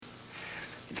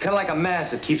It's kind of like a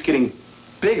mass that keeps getting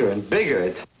bigger and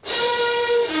bigger.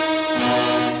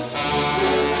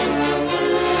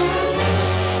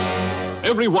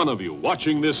 Every one of you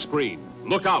watching this screen,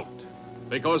 look out.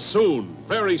 Because soon,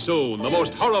 very soon, the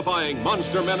most horrifying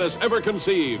monster menace ever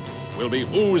conceived will be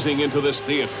oozing into this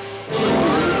theater.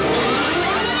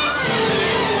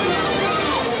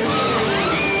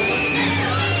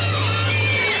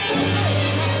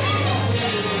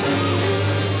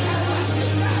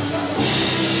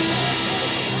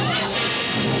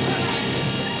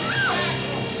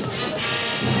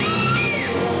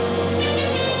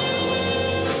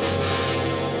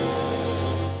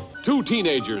 Two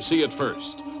teenagers see it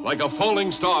first, like a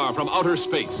falling star from outer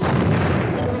space. Boy,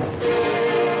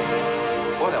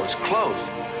 that was close.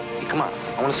 Hey, come on.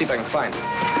 I want to see if I can find it.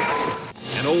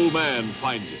 An old man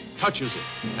finds it, touches it,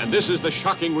 and this is the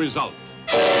shocking result.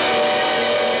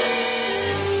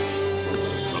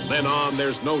 From then on,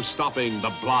 there's no stopping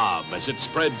the blob as it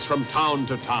spreads from town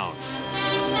to town.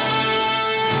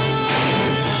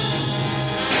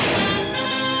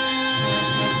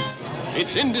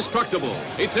 It's indestructible.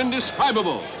 It's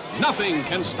indescribable. Nothing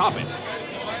can stop it.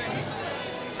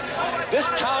 This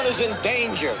town is in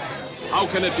danger. How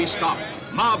can it be stopped?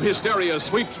 Mob hysteria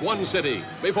sweeps one city.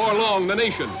 Before long, the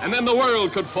nation, and then the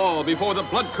world could fall before the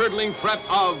blood-curdling threat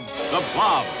of the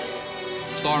Blob.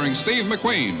 Starring Steve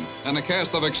McQueen and a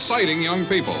cast of exciting young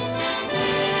people.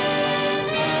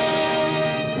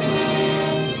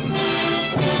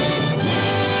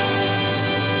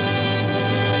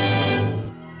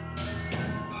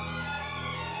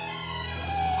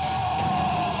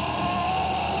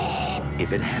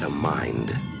 If it had a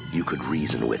mind, you could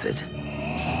reason with it.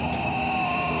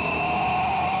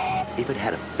 If it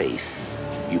had a face,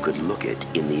 you could look it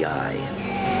in the eye.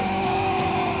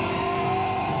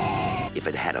 If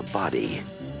it had a body,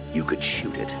 you could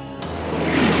shoot it.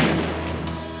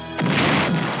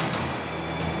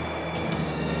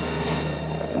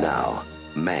 Now,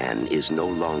 man is no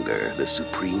longer the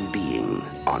supreme being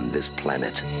on this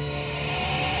planet.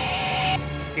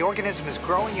 The organism is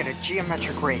growing at a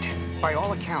geometric rate. By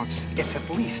all accounts, it's at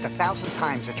least 1,000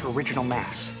 times its original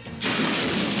mass.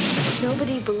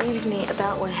 Nobody believes me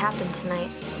about what happened tonight.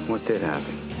 What did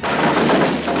happen?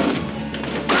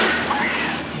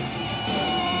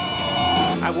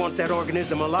 I want that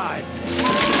organism alive.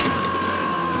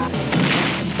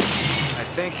 I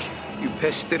think you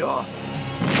pissed it off.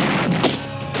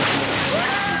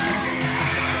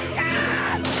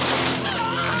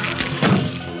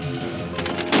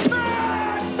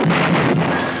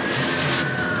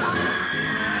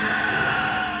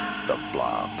 The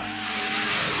Blob.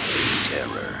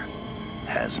 Terror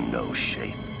has no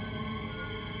shape.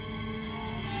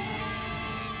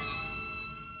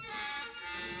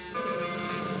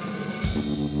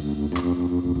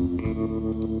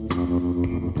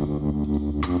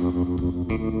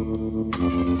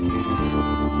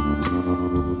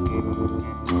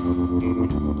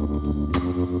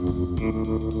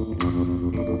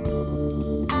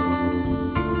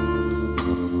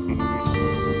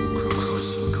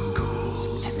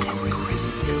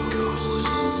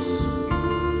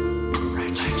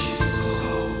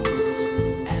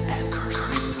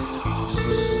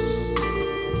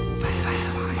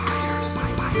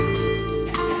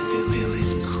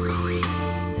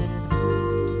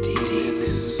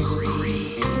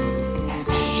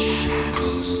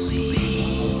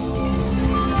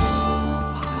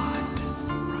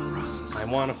 I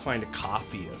want to find a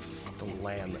copy of The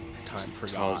Land That Time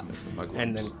Forgot,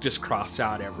 and then just cross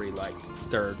out every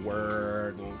third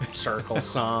word and circle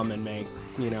some and make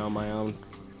my own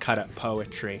cut up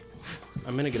poetry.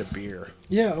 I'm gonna get a beer.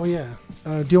 Yeah. Oh yeah.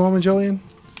 Do you want one, Jolien?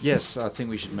 Yes, I think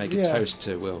we should make a toast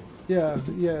to Will. Yeah.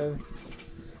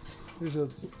 There's a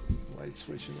light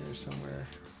switch in there somewhere.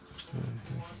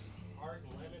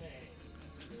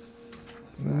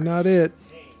 Not it.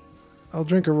 I'll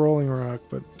drink a Rolling Rock,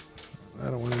 but I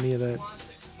don't want any of that.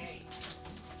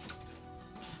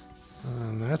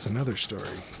 That's another story.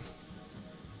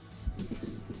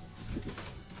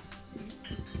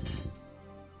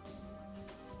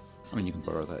 I mean, you can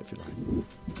borrow that if you like.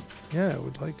 Yeah, I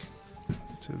would like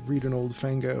to read an old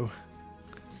Fango.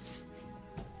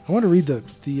 I want to read the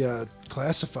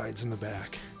classifieds in the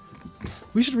back.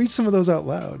 We should read some of those out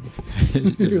loud.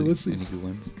 Here, let's see. Any good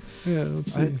ones? Yeah,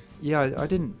 let's see. I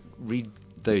didn't read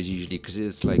those usually because it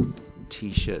was like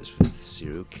T-shirts with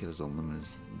serial killers on them and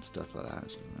stuff like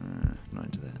that. Not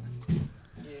into that.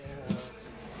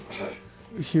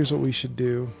 Here's what we should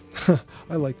do.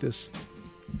 I like this.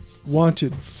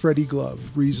 Wanted, Freddie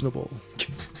Glove, reasonable.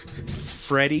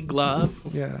 Freddie Glove?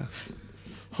 Yeah.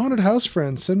 Haunted house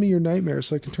friends, send me your nightmares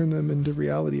so I can turn them into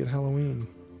reality at Halloween.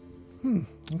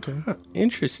 Okay. Huh,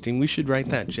 interesting. We should write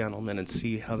that gentleman and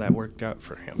see how that worked out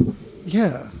for him.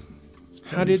 Yeah.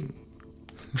 How did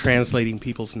translating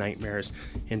people's nightmares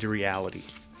into reality?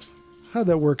 How'd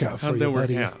that work out for How'd you, that work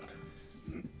buddy? out?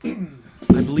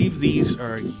 I believe these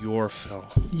are your film.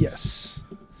 Yes.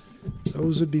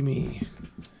 Those would be me.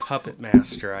 Puppet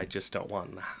Master, I just don't want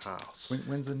in the house.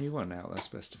 When's the new one out? That's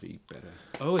supposed to be better.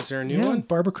 Oh, is there a new Yeah, one?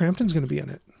 Barbara Crampton's going to be in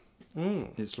it.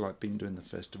 It's like been doing the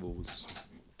festivals.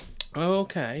 Oh,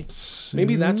 okay.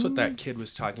 Maybe that's what that kid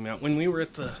was talking about. When we were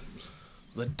at the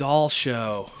doll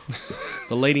show,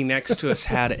 the lady next to us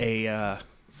had a, I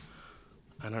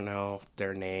don't know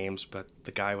their names, but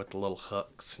the guy with the little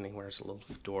hooks, and he wears a little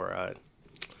fedora,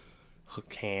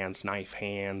 hook hands, knife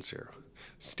hands, or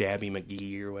Stabby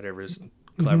McGee, or whatever his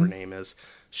clever name is.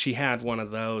 She had one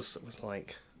of those that was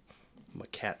like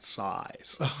maquette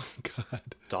size. Oh, God.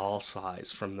 Doll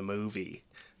size from the movie.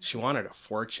 She wanted a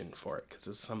fortune for it because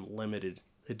it's some limited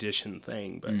edition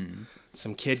thing. But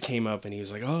some kid came up and he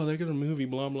was like, "Oh, they got a movie,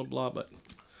 blah, blah, blah." But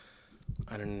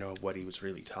I don't know what he was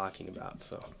really talking about.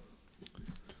 So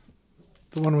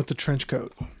The one with the trench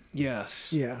coat.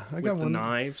 yes, Yeah, I got with one. the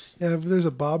knives. Yeah, there's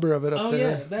a bobber of it up Oh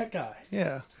there. yeah, that guy.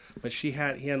 Yeah. But he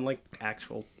had like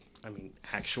actual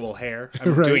hair.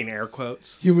 I'm Right. doing air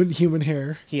quotes. Human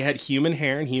hair. He had human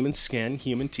hair and human skin,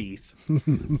 human teeth,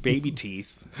 baby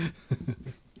teeth.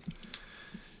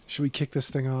 Should we kick this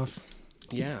thing off?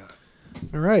 Yeah.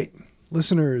 All right.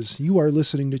 Listeners, you are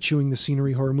listening to Chewing the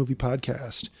Scenery Horror Movie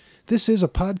Podcast. This is a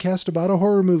podcast about a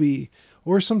horror movie,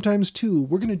 or sometimes two.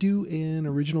 We're going to do an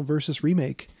original versus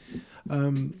remake.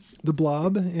 The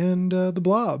Blob and The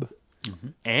Blob.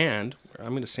 And I'm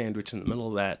going to sandwich in the middle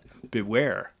of that,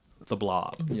 Beware the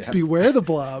Blob. Yeah. Beware the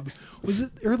Blob. Was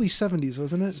it early 70s,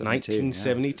 wasn't it?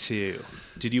 1972.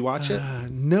 Did you watch it?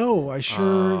 No, I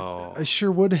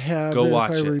sure would have Go if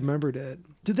watch I it. remembered it.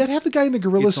 Did that have the guy in the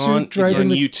gorilla It's suit on driving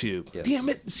the... YouTube. Yes. Damn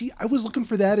it. See, I was looking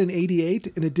for that in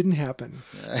 88 and it didn't happen.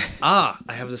 I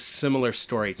have a similar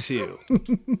story too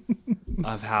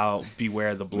of how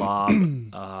Beware the Blob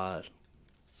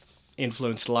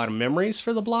influenced a lot of memories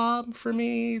for the Blob for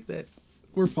me that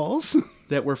Were false?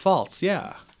 were false.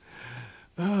 Yeah.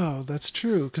 Oh, that's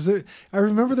true. Because I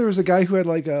remember there was a guy who had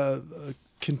like a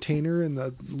container and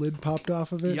the lid popped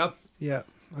off of it. Yep. Yeah.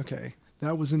 Okay.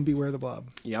 That was in Beware the Blob.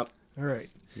 Yep. All right.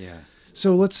 Yeah.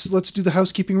 So let's do the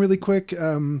housekeeping really quick.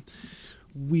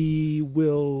 We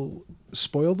will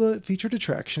spoil the featured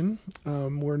attraction.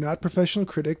 We're not professional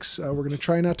critics. We're going to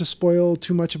try not to spoil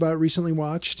too much about recently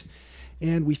watched.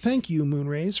 And we thank you,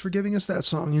 Moonrays, for giving us that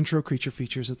song, Intro Creature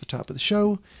Features, at the top of the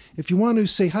show. If you want to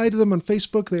say hi to them on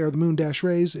Facebook, they are the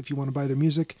Moon-Rays. If you want to buy their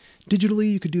music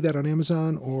digitally, you could do that on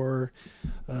Amazon or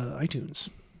iTunes.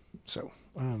 So,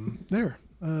 there.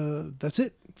 That's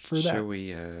it for that. Shall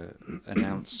we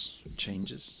announce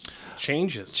changes?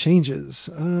 Changes.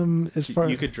 As far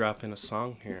You could drop in a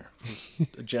song here from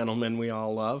a gentleman we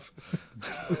all love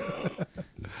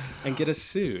and get us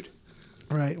sued.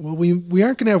 Right. Well, we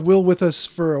aren't going to have Will with us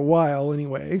for a while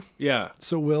anyway. Yeah.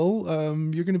 So, Will,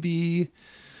 you're going to be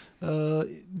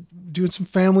doing some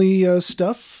family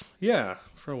stuff. Yeah,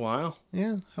 for a while.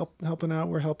 Yeah, helping out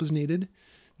where help is needed,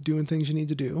 doing things you need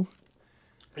to do.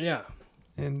 Yeah.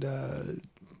 And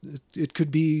it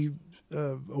could be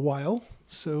a while,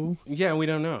 so Yeah, we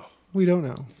don't know. we don't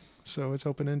know. So it's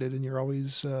open ended, and you're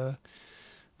always.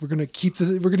 We're gonna keep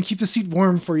the seat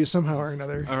warm for you somehow or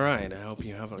another. All right. I hope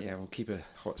you have Yeah, we'll keep a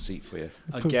hot seat for you.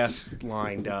 a guest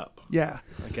lined up, Yeah.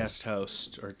 a guest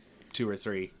host or 2 or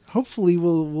 3. Hopefully,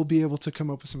 we'll be able to come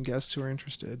up with some guests who are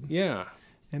interested. Yeah.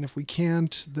 And if we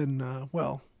can't, then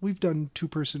we've done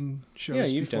 2-person shows. Yeah,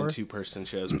 you've before. done 2-person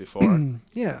shows before.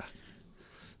 Yeah.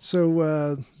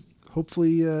 So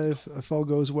hopefully, if all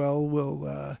goes well,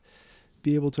 we'll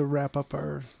be able to wrap up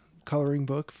our coloring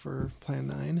book for Plan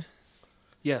 9.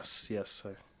 Yes.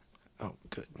 Oh,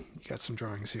 good. You got some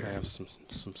drawings here. I have some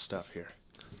stuff here.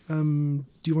 Do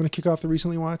you want to kick off the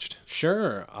recently watched?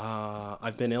 Sure.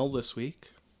 I've been ill this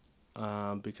week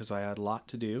because I had a lot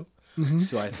to do.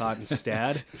 So I thought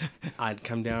instead I'd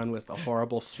come down with a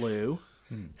horrible flu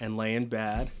and lay in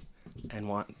bed and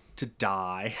want to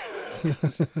die.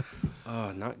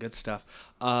 Oh, not good stuff.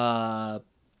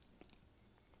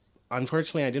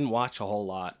 Unfortunately, I didn't watch a whole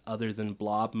lot other than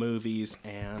Blob movies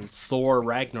and Thor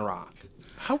Ragnarok.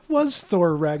 How was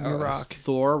Thor Ragnarok?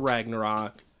 Thor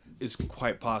Ragnarok is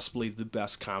quite possibly the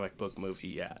best comic book movie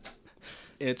yet.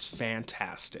 It's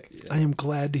fantastic. I am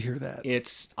glad to hear that.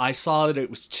 I saw that it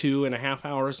was 2.5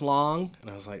 hours long,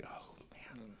 and I was like, oh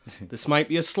this might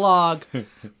be a slog,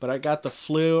 but I got the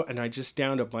flu and I just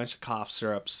downed a bunch of cough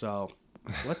syrup. So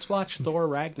let's watch Thor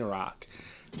Ragnarok.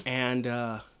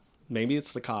 And maybe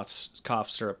it's the cough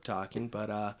syrup talking,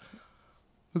 but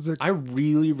I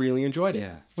really, really enjoyed it.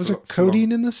 Yeah. Was there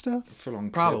codeine in this stuff? Full on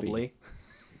Probably. Kirby.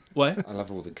 What? I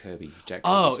love all the Kirby, Jack Kirby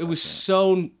Oh, stuff, it was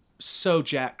so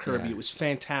Jack Kirby. Yeah. It was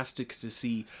fantastic to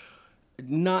see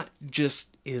not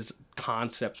just his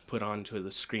concepts put onto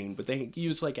the screen, but they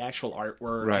use like actual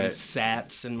artwork and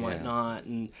sets and whatnot,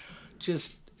 and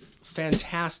just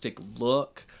fantastic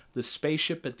look. The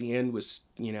spaceship at the end was,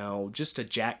 just a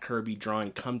Jack Kirby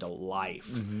drawing come to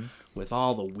life with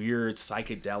all the weird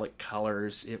psychedelic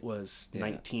colors. It was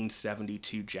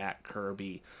 1972 Jack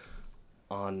Kirby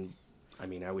on,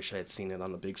 I wish I had seen it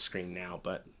on the big screen now,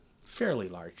 but fairly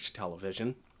large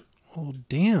television. Oh,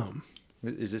 damn.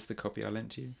 Is this the copy I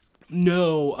lent to you?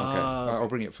 No. Okay. I'll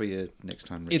bring it for you next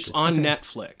time, Richard. It's on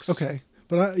Netflix. Okay.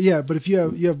 But but if you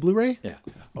have Blu-ray? Yeah.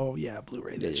 Oh yeah,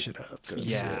 Blu-ray that shit up.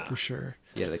 Yeah, for sure.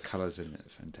 Yeah, the colors in it are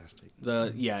fantastic.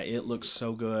 It looks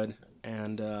so good,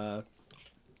 and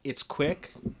it's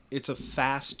quick. It's a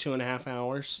fast 2.5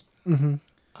 hours.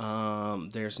 Mm-hmm.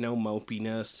 There's no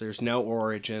mopiness. There's no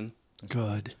origin.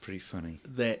 Good. Pretty funny.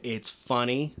 That it's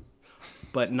funny,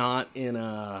 but not in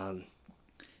a.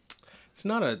 It's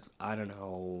not a. I don't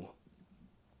know.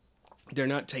 They're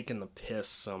not taking the piss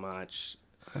so much.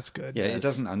 That's good. Yeah, it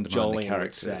doesn't undermine the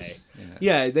characters. Would say.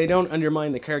 Yeah, they don't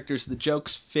undermine the characters. The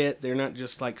jokes fit. They're not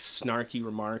just like snarky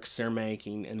remarks they're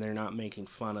making, and they're not making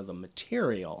fun of the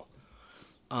material.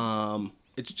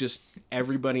 It's just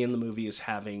everybody in the movie is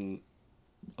having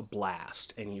a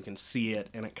blast, and you can see it,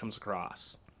 and it comes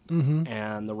across. Mm-hmm.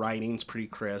 And the writing's pretty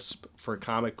crisp. For a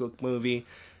comic book movie,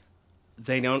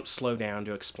 they don't slow down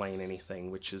to explain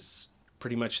anything, which is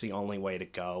pretty much the only way to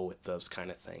go with those kind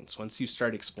of things. Once you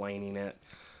start explaining it,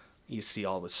 you see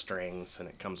all the strings and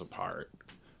it comes apart.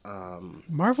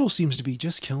 Marvel seems to be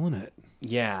just killing it.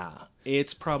 Yeah,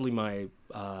 it's probably my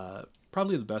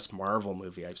probably the best Marvel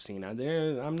movie I've seen.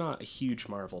 I'm not a huge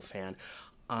Marvel fan.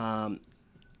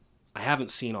 I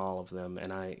haven't seen all of them,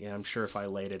 and I'm sure if I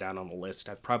laid it out on a list,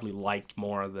 I've probably liked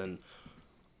more than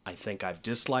I think I've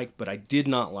disliked, but I did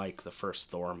not like the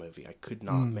first Thor movie. I could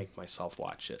not make myself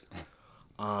watch it.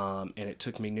 And it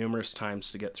took me numerous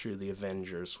times to get through the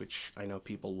Avengers, which I know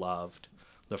people loved.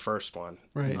 The first one.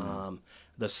 Right.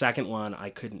 The second one, I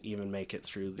couldn't even make it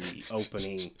through the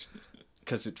opening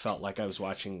because it felt like I was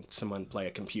watching someone play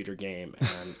a computer game,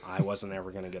 and I wasn't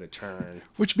ever going to get a turn.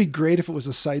 Which would be great if it was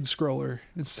a side-scroller.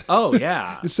 Oh,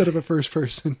 yeah. Instead of a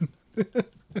first-person.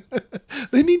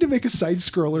 They need to make a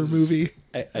side-scroller movie.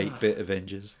 8-bit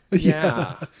Avengers.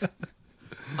 Yeah.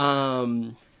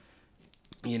 But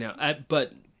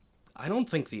I don't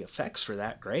think the effects were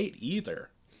that great either.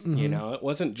 Mm-hmm. It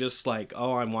wasn't just like,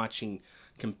 oh, I'm watching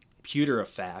computer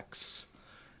effects.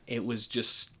 It was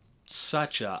just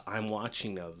I'm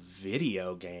watching a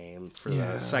video game. For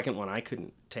the second one, I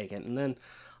couldn't take it. And then,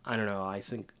 I don't know, I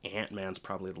think Ant-Man's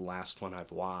probably the last one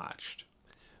I've watched.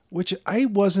 Which I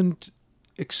wasn't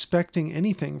expecting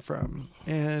anything from.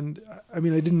 And, I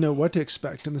didn't know what to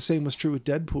expect. And the same was true with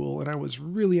Deadpool. And I was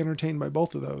really entertained by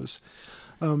both of those.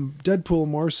 Deadpool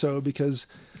more so because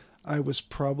I was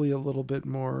probably a little bit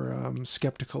more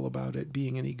skeptical about it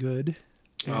being any good.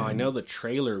 And I know the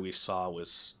trailer we saw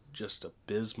was just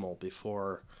abysmal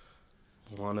before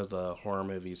one of the horror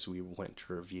movies we went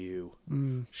to review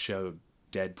showed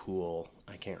Deadpool.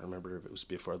 I can't remember if it was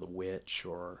before The Witch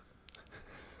or...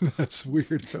 That's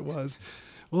weird if it was.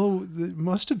 Well, it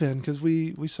must have been because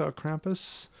we saw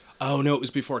Krampus. Oh, no, it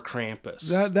was before Krampus.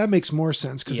 That makes more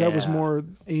sense because that was more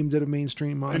aimed at a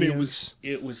mainstream audience.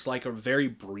 And it was like a very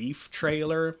brief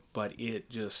trailer, but it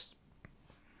just...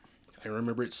 I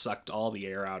remember it sucked all the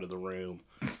air out of the room,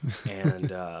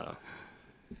 and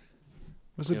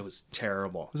it was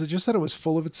terrible. Was it just that it was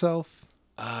full of itself?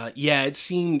 Yeah, it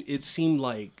seemed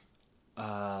like...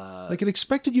 like it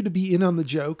expected you to be in on the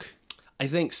joke? I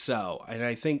think so. And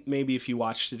I think maybe if you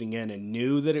watched it again and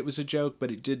knew that it was a joke,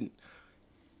 but it didn't...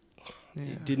 Yeah.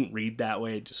 It didn't read that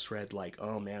way. It just read like,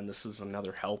 oh man, this is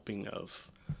another helping of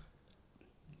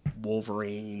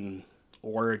Wolverine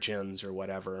Origins or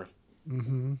whatever.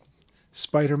 Mm-hmm.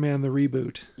 Spider-Man the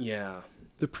reboot. Yeah.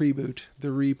 The pre-boot.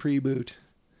 The re-pre-boot.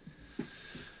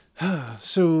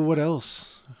 So what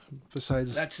else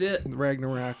besides that's it?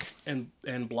 Ragnarok and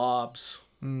Blobs.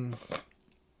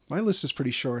 My list is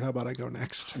pretty short. How about I go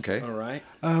next? Okay. All right.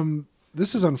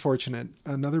 This is unfortunate.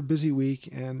 Another busy week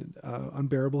and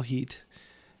unbearable heat.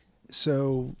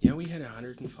 So yeah, we had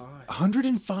 105.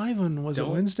 105 on it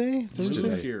Wednesday?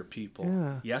 Thursday? Here, people.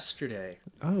 Yeah. Yesterday.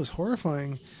 Oh, it was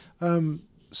horrifying.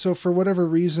 So for whatever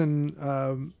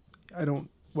reason,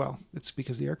 it's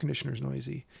because the air conditioner is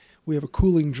noisy. We have a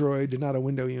cooling droid and not a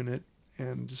window unit,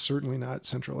 and certainly not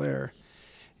central air.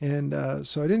 And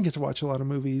so I didn't get to watch a lot of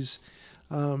movies.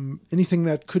 Anything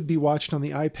that could be watched on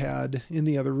the iPad in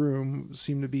the other room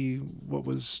seemed to be what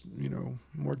was,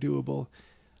 more doable.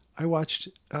 I watched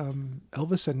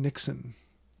Elvis and Nixon,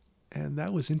 and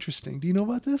that was interesting. Do you know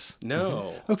about this?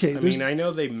 No. Okay. I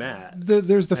know they met.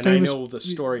 There's the famous. I know the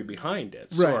story behind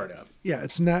it, sort of. Yeah,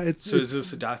 it's not. So is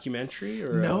this a documentary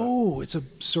or? No, it's a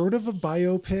sort of a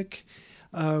biopic.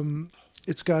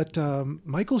 It's got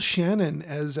Michael Shannon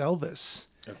as Elvis.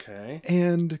 Okay.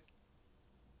 And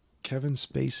Kevin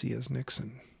Spacey as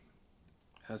Nixon.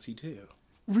 How's he do?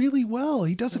 Really well.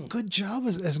 He does a good job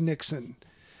as Nixon.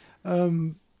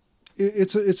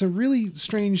 It's a really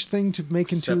strange thing to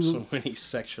make into. Except when he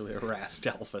sexually harassed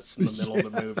Elvis in the middle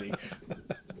of the movie.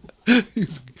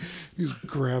 he was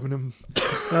grabbing him.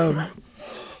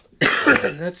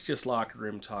 That's just locker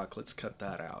room talk. Let's cut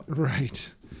that out.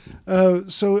 Right.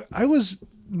 So I was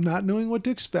not knowing what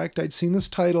to expect. I'd seen this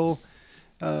title,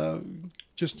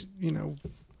 just,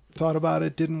 thought about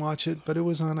it, didn't watch it, but it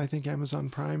was on, I think, Amazon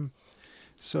Prime.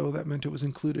 So that meant it was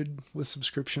included with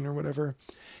subscription or whatever.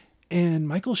 And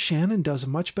Michael Shannon does a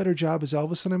much better job as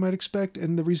Elvis than I might expect.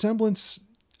 And the resemblance,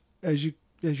 as you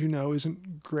know,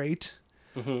 isn't great.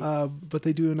 Mm-hmm. But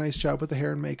they do a nice job with the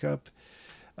hair and makeup.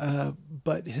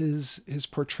 But his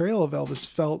portrayal of Elvis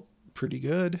felt pretty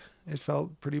good. It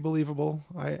felt pretty believable.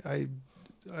 I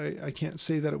can't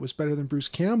say that it was better than Bruce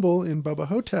Campbell in Bubba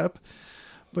Hotep,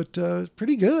 but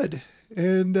pretty good.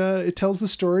 And it tells the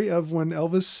story of when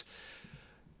Elvis,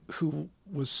 who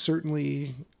was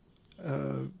certainly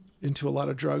into a lot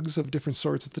of drugs of different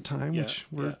sorts at the time, which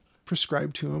were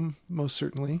prescribed to him most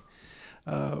certainly,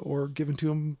 or given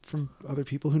to him from other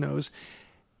people, who knows.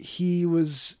 He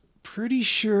was pretty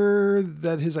sure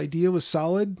that his idea was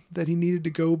solid, that he needed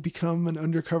to go become an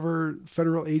undercover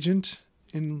federal agent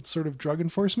in sort of drug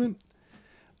enforcement.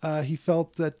 He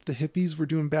felt that the hippies were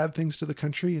doing bad things to the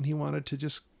country, and he wanted to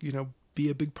just, be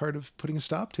a big part of putting a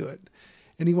stop to it.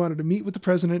 And he wanted to meet with the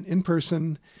president in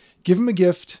person, give him a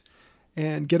gift,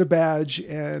 and get a badge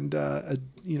and,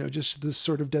 just this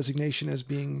sort of designation as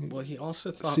being Well, he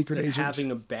also thought secret that agent.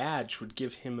 having a badge would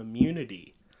give him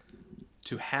immunity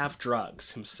to have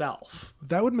drugs himself.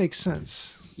 That would make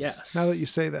sense. Yes. Now that you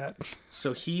say that.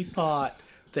 So he thought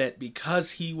that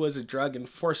because he was a drug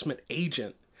enforcement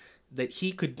agent, that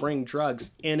he could bring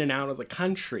drugs in and out of the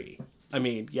country. I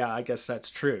mean, yeah, I guess that's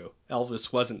true.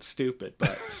 Elvis wasn't stupid,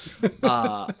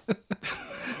 but...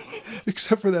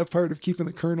 Except for that part of keeping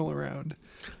the colonel around.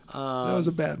 That was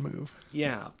a bad move.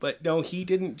 Yeah, but no, he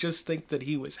didn't just think that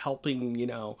he was helping,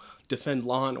 defend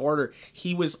law and order.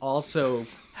 He was also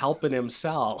helping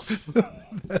himself.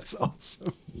 That's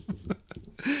awesome.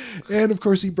 And, of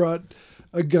course, he brought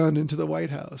a gun into the White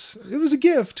House. It was a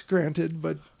gift, granted,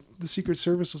 but the Secret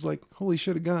Service was like, holy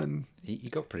shit, a gun. He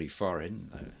got pretty far in,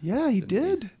 though. Yeah, he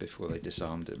did. Before they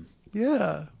disarmed him.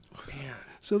 Yeah. Man.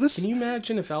 So this... Can you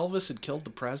imagine if Elvis had killed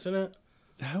the president?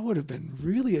 That would have been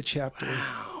really a chapter.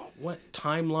 Wow. What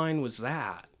timeline was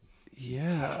that?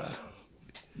 Yeah.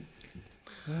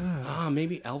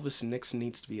 Maybe Elvis and Nixon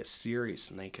needs to be a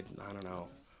series and they could, I don't know.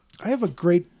 I have a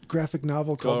great graphic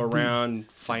novel called... Go around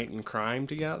fighting crime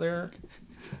together.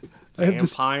 I have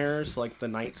Vampires like the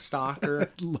Night Stalker.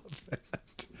 I love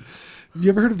that. Have you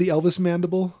ever heard of the Elvis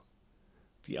Mandible?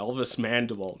 The Elvis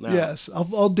Mandible. No. Yes,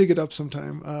 I'll dig it up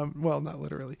sometime. Well, not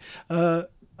literally. I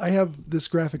have this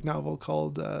graphic novel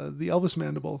called The Elvis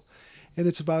Mandible, and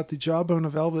it's about the jawbone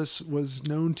of Elvis was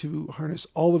known to harness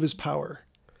all of his power,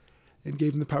 and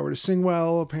gave him the power to sing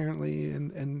well, apparently,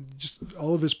 and just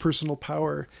all of his personal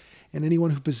power. And anyone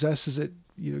who possesses it,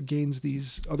 gains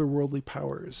these otherworldly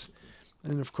powers.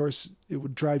 And of course, it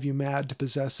would drive you mad to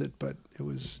possess it, but it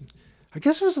was... I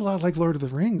guess it was a lot like Lord of the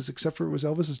Rings, except for it was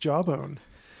Elvis's jawbone.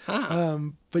 Huh.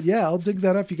 But yeah, I'll dig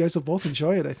that up. You guys will both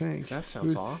enjoy it, I think. That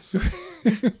sounds awesome.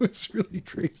 It was really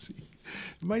crazy.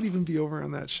 It might even be over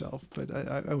on that shelf, but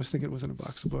I was thinking it was in a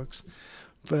box of books.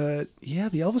 But yeah,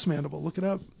 the Elvis Mandible, look it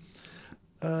up.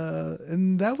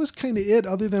 And that was kind of it,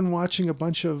 other than watching a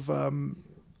bunch of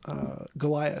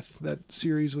Goliath, that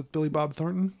series with Billy Bob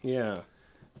Thornton. Yeah.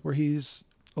 Where he's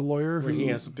a lawyer where who... he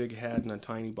has a big head and a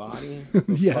tiny body.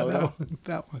 Yeah,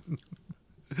 that one.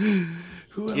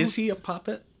 Who else? Is he a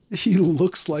puppet? He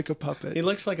looks like a puppet. He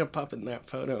looks like a puppet in that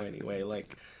photo anyway.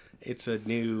 Like it's a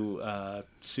new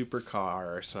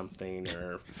supercar or something,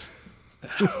 or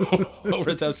what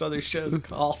were those other shows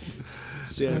called?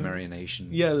 Super Marionation.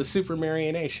 Yeah, the Super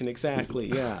Marionation, exactly.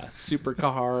 Yeah,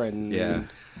 supercar and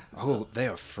Oh, they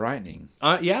are frightening.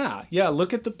 Yeah.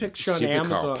 Look at the picture on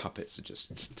Amazon. Puppets are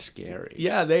just scary.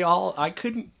 Yeah, they all. I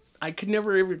could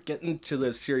never ever get into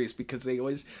those series because they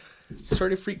always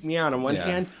sort of freak me out. On one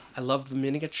hand, I love the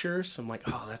miniatures. I'm like,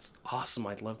 oh, that's awesome.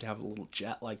 I'd love to have a little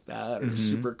jet like that or a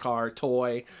supercar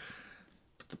toy.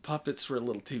 But the puppets were a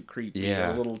little too creepy,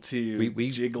 a little too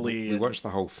jiggly. We watched the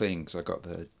whole thing because I got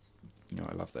the,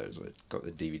 I love those. I got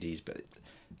the DVDs, but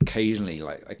occasionally,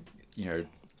 like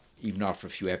even after a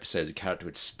few episodes, a character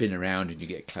would spin around and you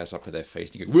get a close up of their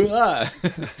face and you go, wah!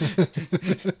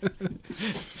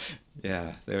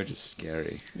 Yeah, they were just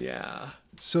scary. Yeah.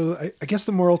 So I guess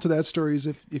the moral to that story is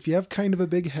if you have kind of a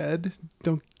big head,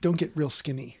 don't get real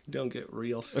skinny. Don't get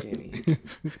real skinny.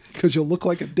 Because you'll look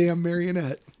like a damn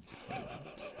marionette.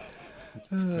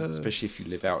 Especially if you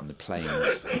live out in the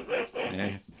plains.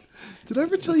 Yeah. Did I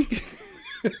ever tell you...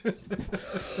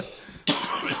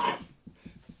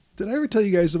 Did I ever tell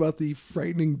you guys about the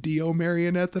frightening Dio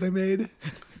marionette that I made?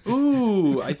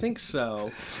 Ooh, I think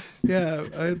so. Yeah,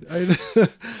 I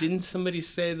Didn't somebody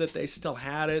say that they still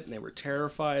had it and they were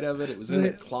terrified of it? It was in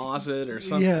a closet or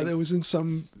something? Yeah, it was in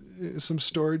some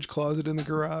storage closet in the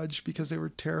garage because they were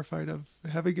terrified of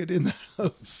having it in the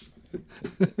house.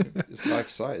 It's life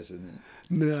size, isn't it?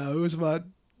 No, it was about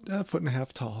a foot and a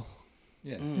half tall.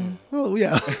 Yeah. Oh,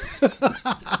 yeah.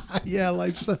 Yeah,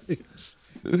 life size.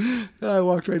 I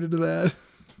walked right into that.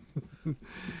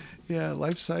 Yeah,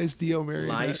 life-size Dio marionette.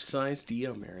 Life-size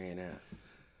Dio marionette.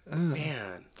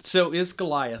 Man. So is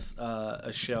Goliath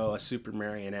a super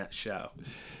marionette show?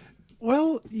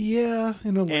 Well, yeah,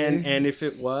 in a way. And if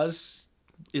it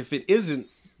isn't,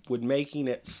 would making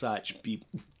it such be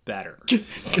better?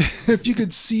 If you could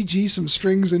CG some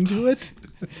strings into it.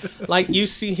 Like you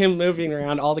see him moving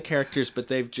around all the characters, but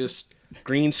they've just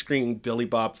green screened Billy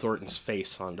Bob Thornton's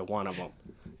face onto one of them.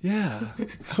 Yeah,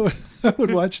 I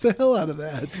would watch the hell out of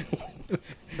that.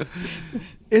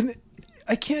 And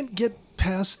I can't get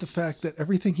past the fact that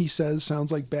everything he says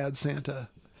sounds like Bad Santa.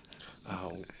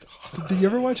 Oh, God. Did you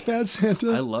ever watch Bad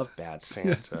Santa? I love Bad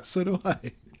Santa. Yeah, so do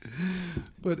I.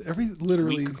 But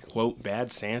literally... We quote Bad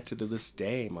Santa to this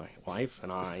day, my wife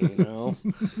and I,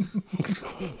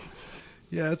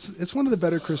 Yeah, it's one of the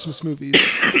better Christmas movies.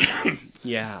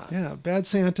 Yeah. Yeah, Bad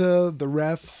Santa, The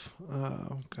Ref.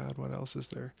 Oh, God, what else is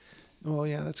there? Well,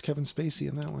 yeah, that's Kevin Spacey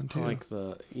in that one, too. I like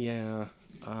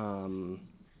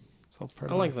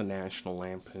the National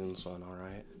Lampoon's one, all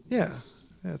right. Yeah,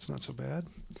 it's not so bad.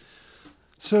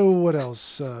 So what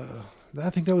else? I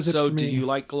think that was it for me. So do you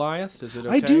like Goliath? Is it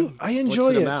okay? I do. I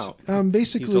enjoy it. About?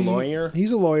 Basically, he's a lawyer?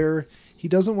 He's a lawyer. He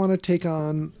doesn't want to take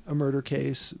on a murder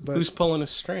case. But who's pulling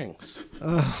his strings?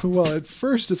 Well, at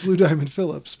first it's Lou Diamond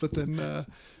Phillips, but then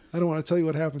I don't want to tell you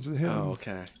what happens to him. Oh,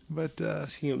 okay. But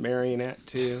is he a marionette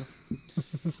too?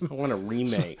 I want a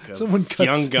remake of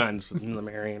Young Guns and the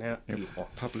marionette people.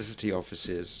 Publicity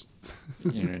offices,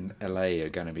 in LA are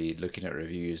going to be looking at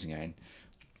reviews and going,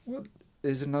 "Well,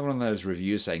 there's another one of those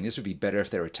reviews saying this would be better if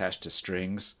they're attached to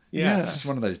strings." Yeah, it's just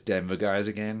one of those Denver guys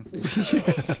again.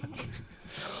 Yeah.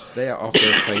 They are off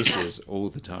their faces all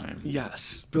the time.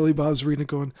 Yes. Billy Bob's reading it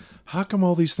going, how come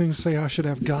all these things say I should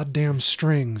have goddamn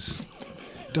strings?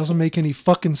 Doesn't make any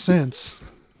fucking sense.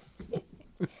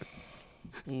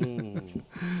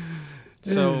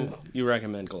 So you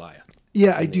recommend Goliath?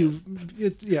 Yeah, I do.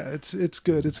 It's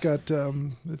good. It's got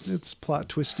it's plot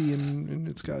twisty and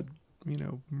it's got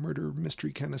murder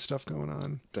mystery kind of stuff going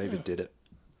on. David did it.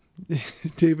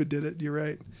 David did it. You're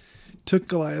right. Took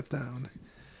Goliath down.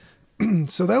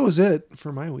 So that was it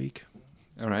for my week.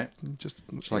 All right.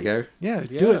 Shall I go? Yeah,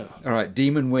 do it. All right.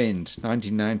 Demon Wind,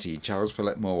 1990, Charles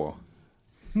Philip Moore.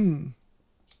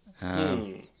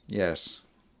 Yes.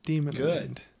 Demon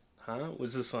Wind. Huh?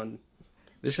 Was this on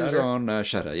This Shudder? is on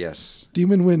Shudder, yes.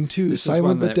 Demon Wind 2,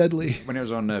 Silent but Deadly. When it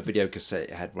was on video cassette,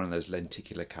 it had one of those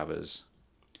lenticular covers.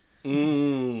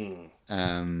 There's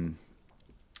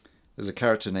a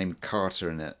character named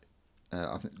Carter in it.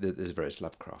 I think there's various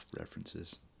Lovecraft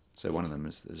references. So one of them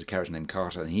there's a character named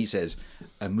Carter, and he says,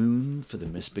 "A moon for the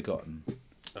misbegotten."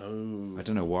 Oh. I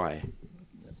don't know why.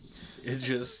 It's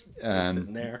just it's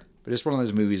in there. But it's one of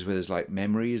those movies where there's like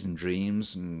memories and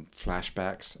dreams and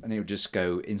flashbacks, and it would just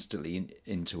go instantly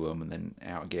into them and then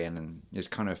out again. And it's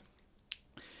kind of...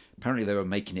 Apparently they were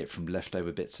making it from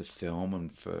leftover bits of film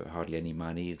and for hardly any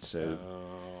money. So,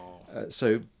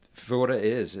 so for what it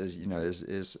is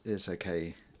it's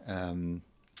okay.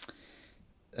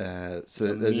 So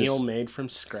a meal made from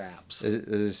scraps.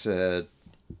 There's a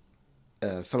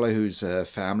fellow whose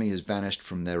family has vanished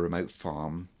from their remote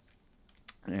farm,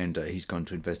 and he's gone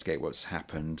to investigate what's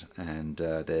happened. And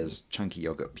there's chunky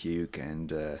yogurt puke, and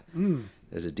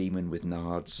there's a demon with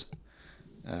nards.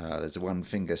 There's a One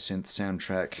Finger synth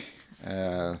soundtrack.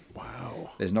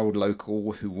 Wow. There's an old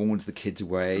local who warns the kids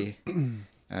away.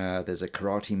 There's a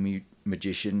karate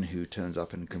magician who turns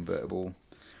up in a convertible.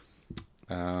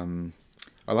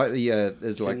 I like the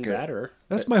there's like better.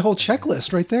 That's my whole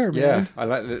checklist right there, man. Yeah, I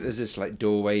like that. There's this like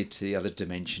doorway to the other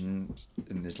dimension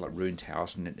in this like ruined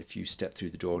house, and if you step through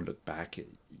the door and look back,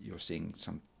 you're seeing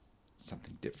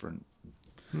something different.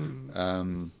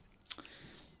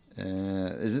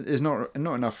 There's not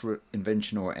enough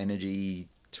invention or energy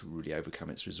to really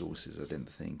overcome its resources, I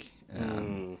didn't think.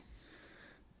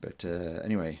 But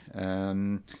anyway,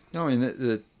 no, I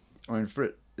mean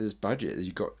for this budget,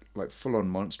 you've got like full-on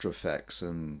monster effects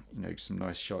and some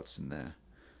nice shots in there,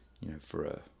 for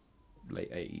a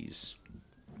late 80s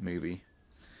movie.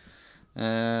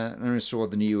 And I saw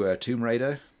the new Tomb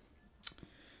Raider,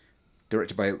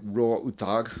 directed by Roar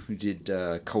Uthaug, who did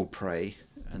Cold Prey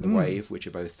and The Wave, which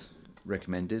are both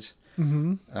recommended.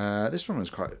 This one was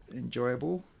quite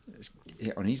enjoyable.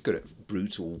 He's good at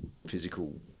brutal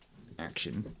physical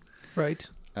action. Right.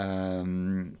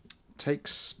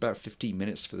 Takes about 15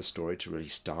 minutes for the story to really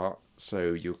start,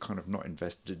 so you're kind of not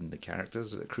invested in the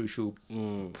characters at a crucial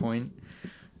point.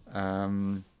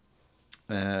 Alicia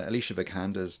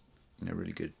Vikander's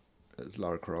really good as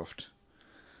Lara Croft.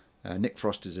 Nick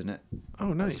Frost is in it.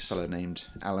 Oh, nice. There's a fellow named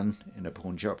Alan in a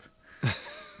pawn shop.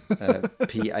 Pawn.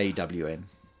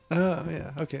 Oh,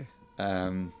 yeah, okay.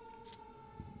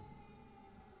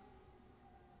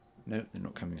 No, they're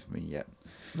not coming for me yet.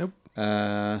 Nope.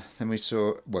 Then I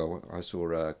saw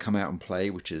Come Out and Play,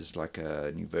 which is like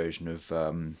a new version of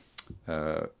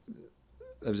there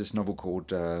was this novel called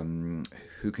the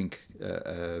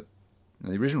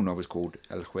original novel is called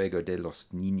El Juego de los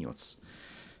Niños,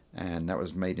 and that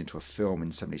was made into a film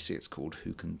in '76 called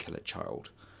Who Can Kill a Child.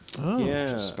 Oh, yeah.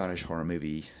 Which is a Spanish horror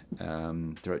movie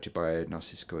directed by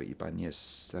Narcisco Ibáñez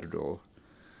Cerdo.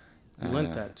 You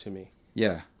lent that to me.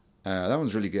 Yeah. That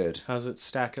one's really good. How does it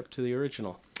stack up to the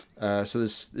original? So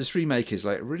this remake is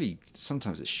like really,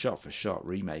 sometimes it's shot for shot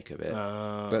remake of it,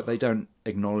 but they don't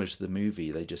acknowledge the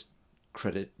movie. They just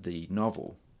credit the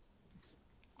novel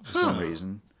for some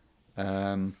reason.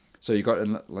 So you got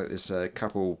like this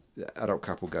adult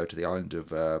couple go to the island of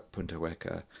Punta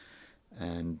Hueca,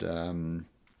 and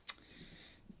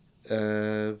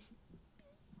it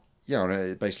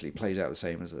basically plays out the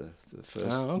same as the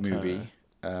first movie.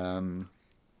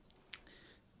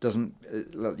 Doesn't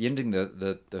the ending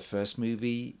the first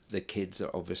movie, the kids are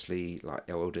obviously like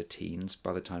older teens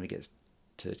by the time it gets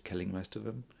to killing most of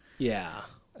them. Yeah.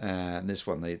 And this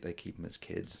one they keep them as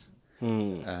kids,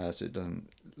 so it doesn't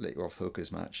let you off hook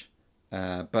as much.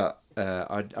 But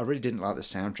I really didn't like the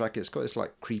soundtrack. It's got this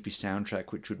like creepy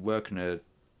soundtrack which would work in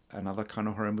another kind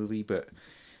of horror movie, but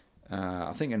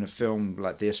I think in a film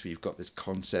like this where you've got this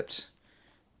concept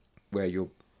where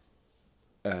you're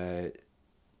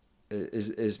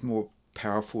is more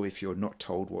powerful if you're not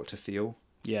told what to feel.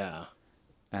 Yeah.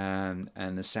 And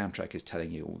the soundtrack is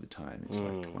telling you all the time. It's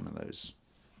like one of those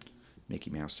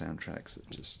Mickey Mouse soundtracks that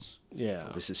just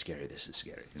this is scary.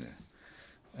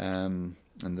 And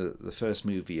the first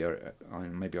movie,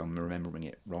 maybe I'm remembering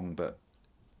it wrong, but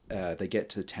they get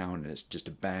to the town and it's just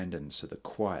abandoned, so the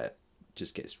quiet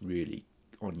just gets really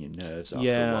on your nerves after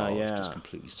a while. It's just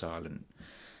completely silent.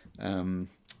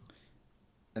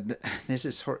 And there's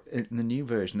this in the new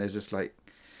version. There's this like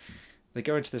they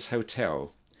go into this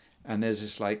hotel, and there's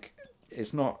this like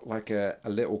it's not like a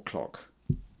little clock.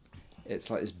 It's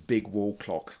like this big wall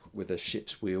clock with a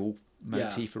ship's wheel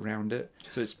motif around it.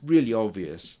 So it's really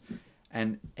obvious.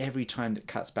 And every time that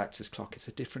cuts back to this clock, it's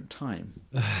a different time.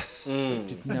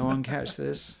 Did no one catch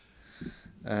this?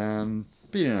 But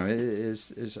it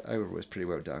is overall it's pretty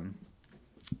well done.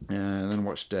 And then I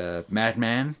watched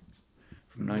Madman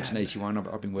from 1981.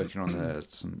 I've been working on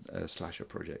some slasher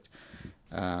project,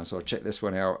 so I'll check this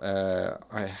one out.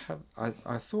 I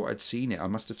thought I'd seen it. I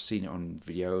must have seen it on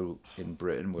video in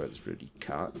Britain where it's really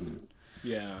cut and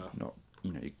not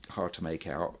hard to make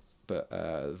out. But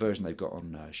the version they've got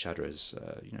on Shudder is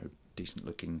decent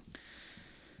looking.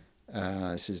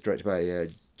 This is directed by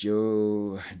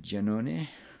Joe Giannone,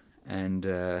 and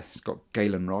it's got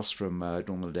Galen Ross from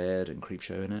Dawn of the Dead and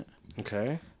Creepshow in it.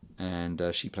 Okay. And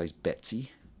she plays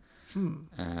Betsy.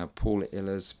 Paul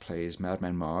Ehlers plays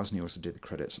Madman Mars, and he also did the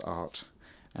credits art.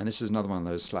 And this is another one of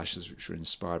those slashers which were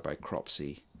inspired by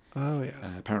Cropsey. Oh,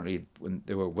 yeah. Apparently, when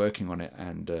they were working on it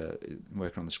and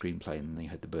working on the screenplay, and they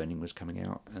heard The Burning was coming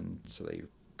out, and so they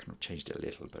kind of changed it a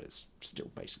little, but it's still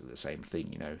basically the same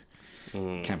thing,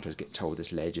 Campers get told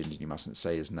this legend, and you mustn't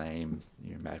say his name,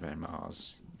 Madman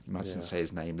Mars. You mustn't say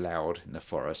his name loud in the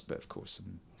forest, but of course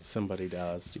somebody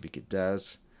does. Typically it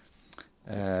does.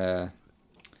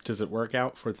 Does it work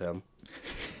out for them?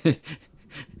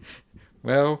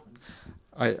 Well,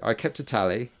 I kept a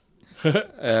tally.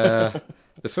 The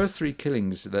first 3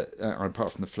 killings that are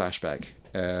apart from the flashback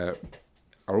are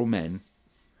all men,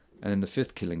 and then the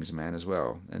 5th killing is a man as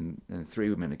well, and 3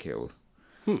 women are killed.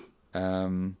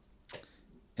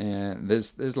 And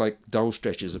there's like dull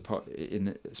stretches apart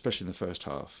especially in the first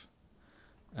half,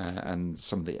 and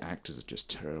some of the actors are just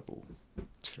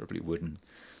terribly wooden.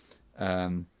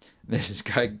 There's this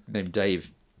guy named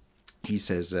Dave. He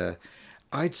says,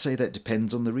 "I'd say that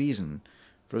depends on the reason.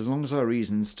 For as long as our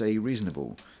reasons stay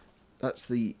reasonable, that's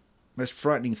the most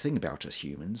frightening thing about us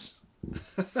humans."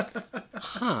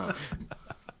 Huh.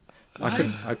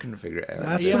 I couldn't figure it out.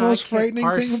 That's the most frightening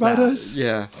thing about us?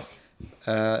 Yeah.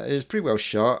 It was pretty well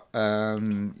shot.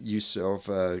 Use of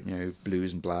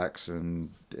blues and blacks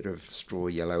and bit of straw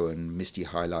yellow and misty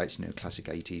highlights, classic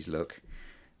 80s look.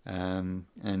 And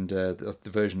the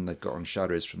version they've got on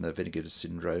Shudder is from the Vinegar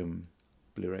Syndrome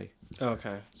Blu-ray.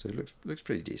 Okay. So it looks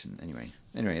pretty decent. Anyway,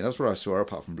 that's what I saw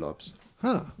apart from blobs.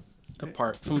 Huh.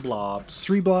 Apart from blobs.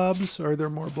 3 blobs? Or are there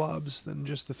more blobs than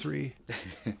just the 3?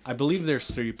 I believe there's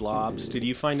 3 blobs. Did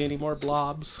you find any more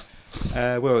blobs?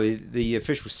 Well, the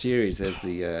official series, there's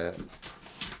the...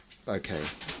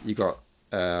 you got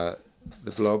the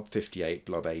Blob 58,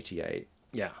 Blob 88.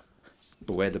 Yeah.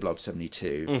 Beware the Blob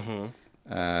 72. Mm-hmm.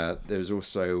 There was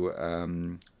also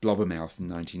Blobbermouth in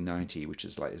 1990, which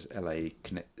is like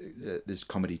this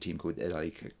comedy team called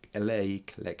LA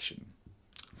Collection.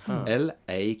 Huh.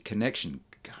 LA Connection.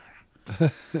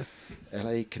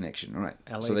 LA Connection. All right.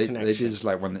 So they did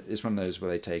like it's one of those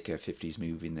where they take a 50s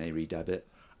movie and they redub it.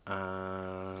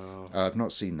 I've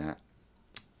not seen that.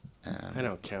 I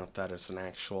don't count that as an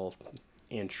actual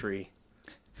entry.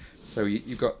 So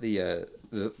you got the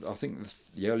I think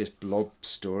the earliest Blob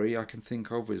story I can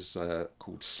think of was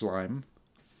called Slime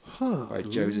by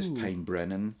Joseph Payne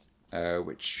Brennan,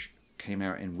 which came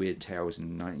out in Weird Tales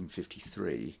in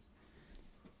 1953.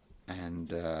 And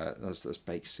that's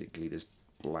basically this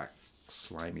black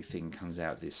slimy thing comes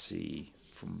out of this sea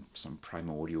from some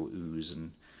primordial ooze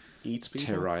and eats people?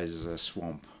 Terrorizes a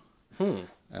swamp. And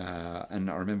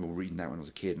I remember reading that when I was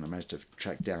a kid, and I managed to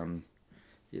track down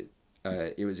it.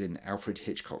 It was in Alfred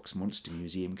Hitchcock's Monster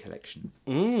Museum collection.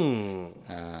 It's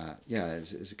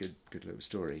a good little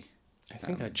story. I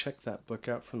think I checked that book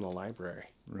out from the library.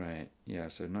 Right. Yeah.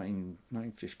 So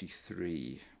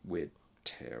 1953 Weird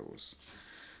Tales.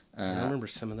 I remember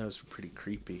some of those were pretty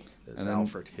creepy. Those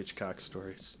Alfred Hitchcock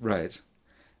stories. Right.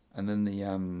 And then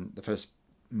the first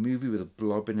movie with a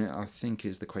blob in it, I think,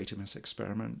 is the Quatermass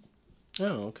Experiment.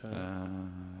 Oh, okay.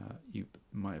 You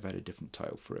might have had a different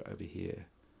title for it over here.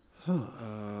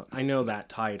 I know that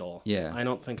title. Yeah. I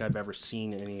don't think I've ever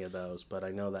seen any of those, but I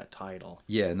know that title.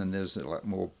 Yeah, and then there's like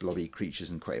more blobby creatures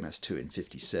in Quatermass 2 in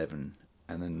 57.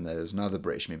 And then there's another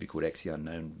British movie called X the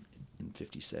Unknown in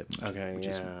 57, which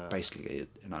is basically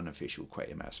an unofficial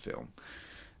Quatermass film,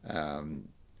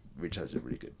 which has a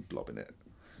really good blob in it.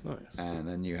 Nice. And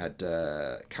then you had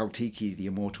Kaltiki, the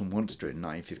Immortal Monster in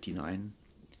 1959,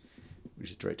 which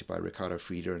is directed by Ricardo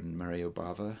Frida and Mario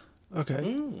Bava. Okay.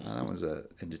 And that was an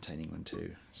entertaining one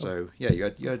too. So yeah,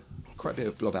 you had quite a bit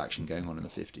of blob action going on in the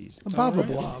 50s. A Bava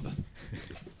blob.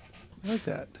 I like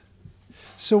that.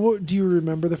 So do you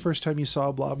remember the first time you saw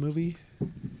a blob movie?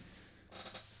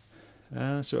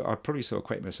 So I probably saw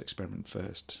Quatermass Experiment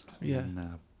first. Yeah.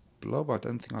 And Blob, I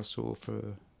don't think I saw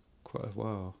for quite a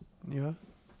while. Yeah.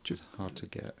 Just hard to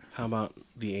get. How about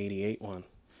the 88 one?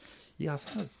 Yeah, I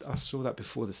think I saw that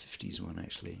before the 50s one,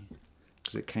 actually.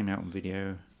 Because it came out on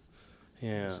video.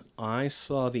 Yeah, I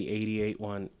saw the 88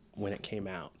 one when it came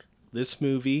out. This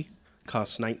movie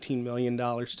cost $19 million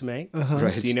to make.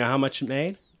 Right. Do you know how much it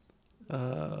made?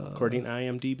 According to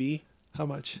IMDb? How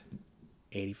much?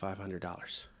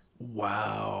 $8,500.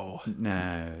 Wow.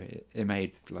 No, it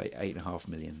made like $8.5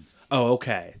 million. Oh,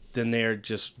 okay. Then they're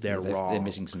wrong. They're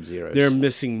missing some zeros. They're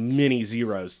missing many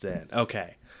zeros then.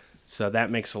 Okay. So that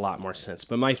makes a lot more sense.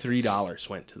 But my $3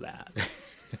 went to that.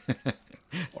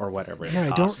 Or whatever it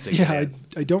cost.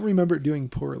 I don't remember it doing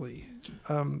poorly.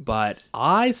 But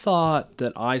I thought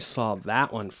that I saw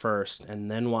that one first and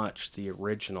then watched the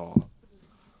original.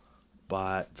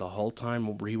 But the whole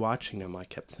time rewatching them, I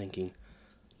kept thinking,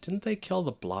 didn't they kill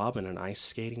the blob in an ice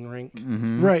skating rink?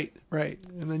 Mm-hmm. Right.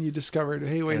 And then you discovered,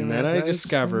 hey, wait a minute. And then I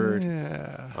discovered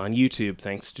on YouTube,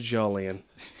 thanks to Jolien,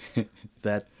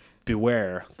 that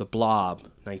Beware, the Blob,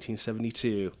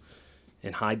 1972,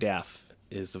 in high def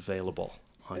is available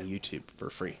on YouTube for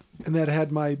free. And that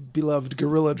had my beloved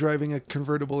gorilla driving a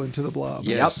convertible into the blob.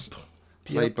 Yes. Yep.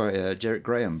 played by Jarrett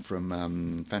Graham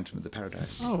from Phantom of the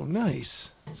Paradise. Oh,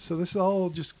 nice. So this all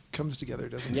just comes together,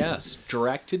 doesn't it? Yes,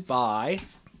 directed by...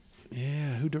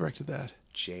 Yeah, who directed that?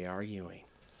 J.R. Ewing.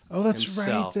 Oh, that's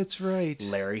himself. right, that's right.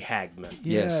 Larry Hagman.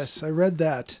 Yes, I read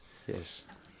that. Yes.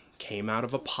 Came out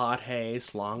of a pot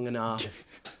haze long enough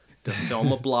to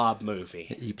film a Blob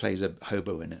movie. He plays a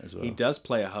hobo in it as well. He does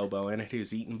play a hobo in it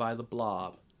who's eaten by the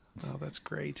Blob. Oh, that's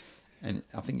great. And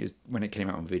I think when it came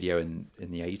out on video in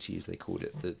the 80s, they called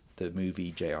it the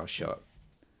movie JR shot.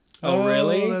 Oh,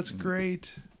 really? That's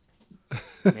great.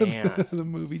 Man. The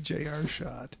movie JR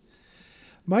shot.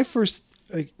 My first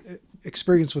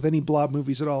experience with any Blob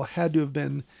movies at all had to have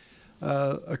been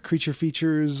a Creature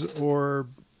Features or,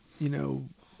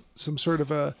 some sort of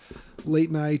a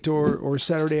late night or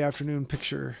Saturday afternoon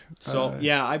picture. So,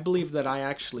 I believe that I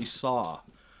actually saw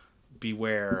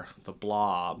Beware the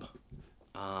Blob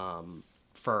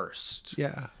first.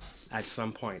 Yeah. At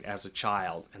some point as a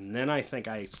child. And then I think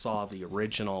I saw the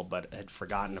original but had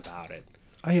forgotten about it.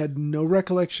 I had no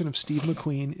recollection of Steve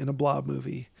McQueen in a Blob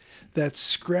movie. That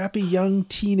scrappy young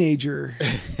teenager,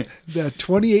 that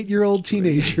 28-year-old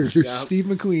teenager, Yep. Steve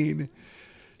McQueen.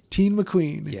 Teen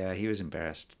McQueen. Yeah, he was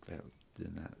embarrassed about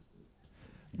doing that.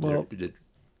 Well,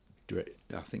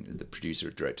 I think the producer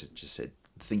or director just said,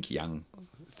 think young.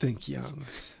 Think young.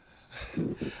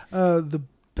 The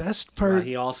best part...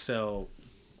 he also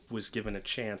was given a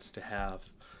chance to have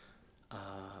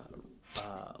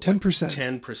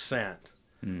 10%. 10%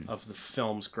 of the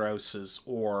film's grosses,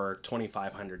 or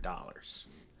 $2,500.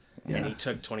 Yeah. And he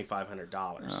took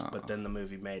 $2,500, but then the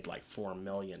movie made like $4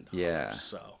 million. Yeah.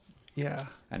 So. Yeah.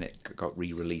 And it got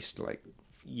re-released well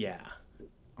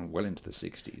into the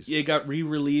 60s. It got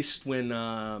re-released when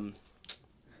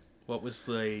what was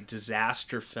the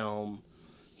disaster film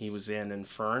he was in?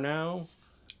 Inferno?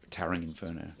 Towering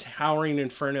Inferno. Towering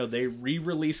Inferno. They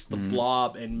re-released the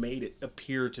Blob and made it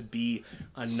appear to be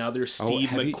another Steve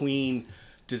McQueen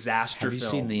disaster film. Have you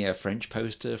seen the French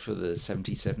poster for the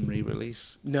 77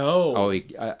 re-release? No. Oh,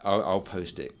 I'll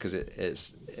post it because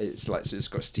it's like, so it's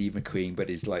got Steve McQueen, but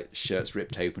his like shirt's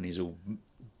ripped open. He's all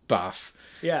buff.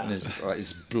 Yeah. And there's like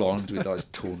this blonde with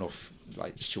like torn off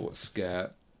like short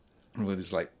skirt, and with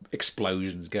this like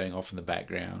explosions going off in the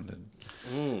background, and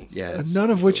none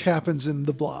of which happens in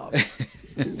The Blob.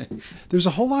 There's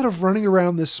a whole lot of running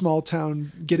around this small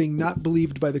town getting not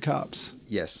believed by the cops.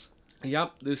 Yes.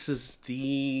 Yep, this is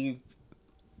the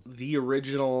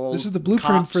original. This is the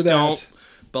blueprint cops for that. Don't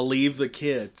believe the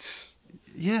kids.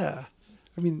 Yeah.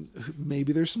 I mean,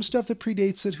 maybe there's some stuff that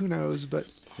predates it, who knows, but...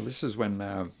 Well, this is when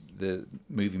the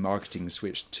movie marketing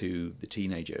switched to the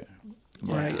teenager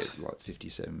market, like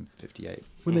 57, 58.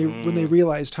 When they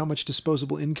realized how much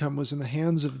disposable income was in the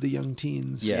hands of the young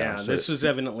teens. Yeah, so this was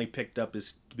evidently picked up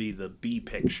as to be the B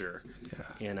picture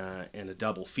in a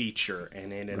double feature,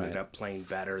 and it ended up playing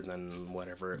better than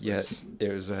whatever it was. Yeah,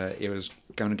 it was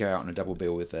going to go out on a double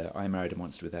bill with I Married a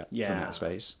Monster from Outer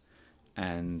Space,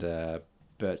 and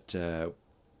but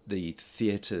the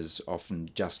theaters often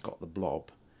just got the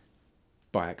Blob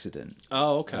by accident.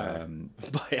 Oh, okay.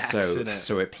 By accident.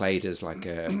 So it played as like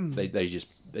a they just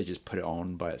put it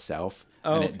on by itself,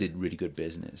 and it did really good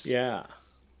business. Yeah.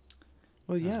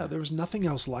 Well, yeah, there was nothing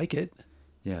else like it.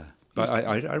 Yeah, but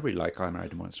I really like I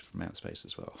Married a Monster from Outer Space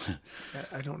as well.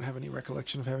 I don't have any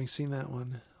recollection of having seen that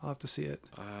one. I'll have to see it.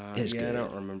 It's good. I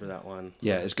don't remember that one.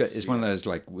 Yeah, it's good. It's one of those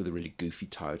like with a really goofy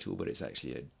title, but it's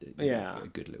actually a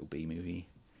good little B movie.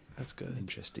 That's good.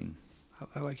 Interesting.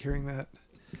 I like hearing that.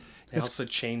 They also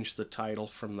changed the title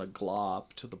from the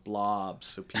Glob to the Blob,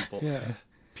 so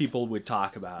people would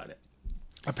talk about it.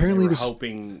 Apparently, they were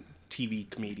hoping TV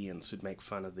comedians would make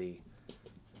fun of the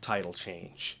title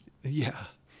change. Yeah,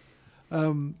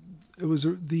 it was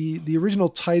the original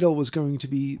title was going to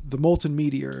be The Molten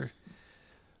Meteor,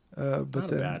 but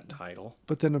Not a bad title.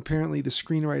 But then apparently the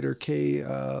screenwriter Kay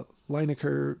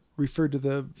Lineker referred to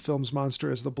the film's monster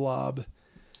as the Blob.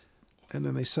 And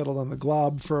then they settled on the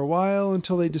Glob for a while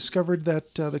until they discovered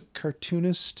that the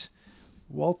cartoonist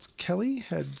Walt Kelly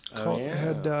had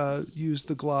used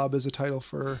the Glob as a title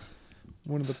for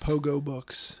one of the Pogo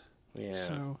books. Yeah.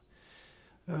 So,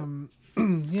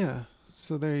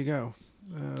 So there you go.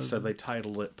 So they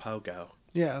titled it Pogo.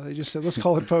 Yeah, they just said let's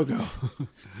call it Pogo.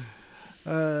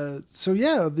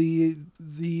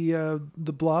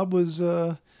 The Blob was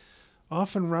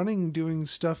off and running, doing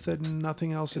stuff that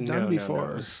nothing else had done before.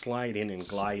 No. It was sliding and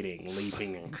gliding,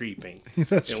 leaping and creeping.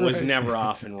 It was never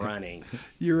off and running.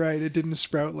 You're right. It didn't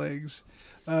sprout legs.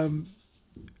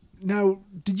 Now,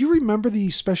 did you remember the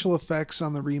special effects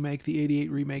on the remake, the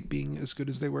 88 remake, being as good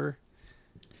as they were?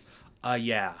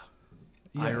 Yeah.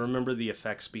 Yeah. I remember the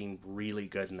effects being really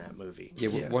good in that movie.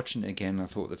 Yeah, watching it again, I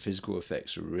thought the physical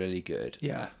effects were really good.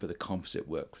 Yeah. But the composite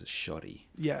work was shoddy.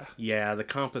 Yeah. Yeah, the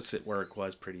composite work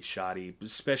was pretty shoddy.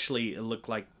 Especially, it looked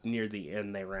like near the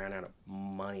end they ran out of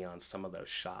money on some of those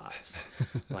shots.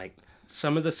 Like,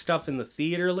 some of the stuff in the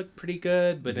theater looked pretty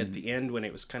good, but at the end when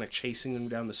it was kind of chasing them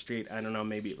down the street, I don't know,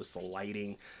 maybe it was the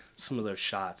lighting. Some of those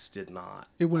shots did not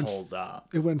hold up.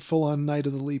 It went full on Night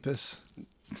of the Lepus.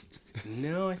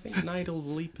 No, I think Night of the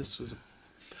Lepus was...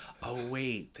 Oh,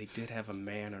 wait, they did have a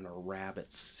man in a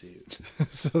rabbit suit.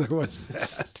 So there was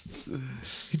that.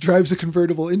 He drives a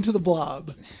convertible into the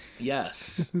blob.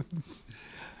 Yes.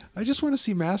 I just want to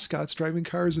see mascots driving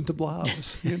cars into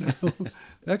blobs, you know.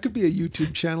 That could be a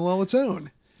YouTube channel all its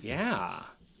own. Yeah.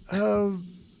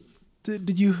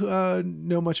 Did you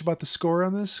know much about the score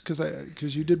on this?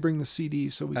 Because you did bring the CD,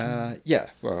 so we can... Yeah,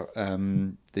 well,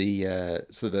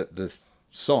 the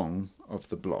song of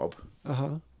the Blob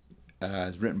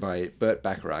is written by Burt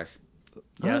Bacharach.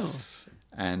 Yes.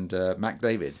 And Mac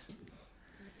David.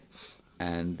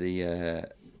 And the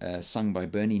sung by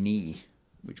Bernie Nee,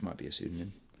 which might be a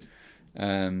pseudonym.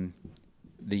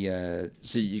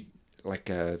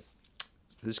 So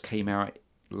this came out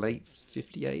late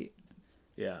 58.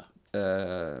 Yeah.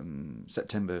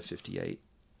 September 58,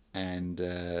 and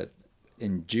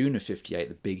in June of 58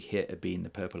 the big hit had been the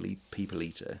Purple People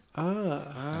Eater,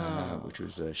 which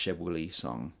was a Sheb Wooley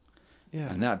song,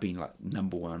 and that had been like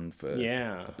 #1 for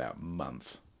about a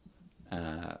month,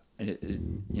 and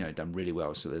it done really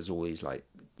well. So there's all these like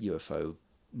UFO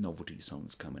novelty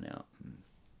songs coming out,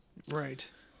 right.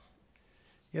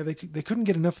 Yeah, they couldn't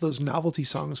get enough of those novelty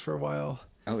songs for a while.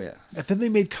 Oh yeah, and then they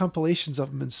made compilations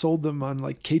of them and sold them on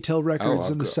like K-Tel Records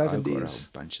in the 70s. I've got a whole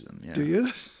bunch of them. Yeah. Do you?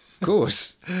 Of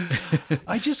course.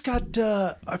 I just got.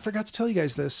 I forgot to tell you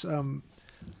guys this.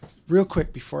 Real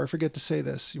quick before I forget to say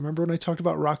this. You remember when I talked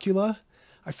about Rockula?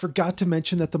 I forgot to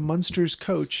mention that the Munsters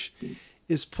coach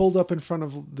is pulled up in front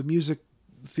of the music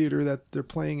theater that they're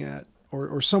playing at,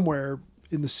 or somewhere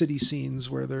in the city scenes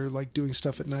where they're like doing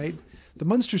stuff at night. The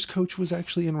Munsters coach was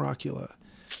actually in Rockula,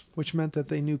 which meant that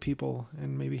they knew people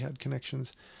and maybe had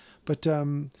connections. But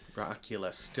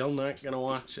Rockula, still not gonna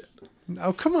watch it.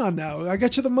 Oh, come on now. I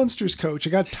got you the Munsters coach. I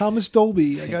got Thomas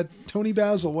Dolby. I got Tony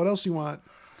Basil. What else you want?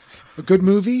 A good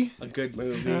movie? A good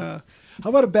movie. How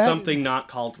about a bat? Something not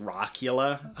called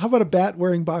Rockula. How about a bat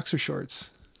wearing boxer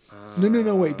shorts?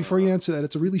 No, wait. Before you answer that,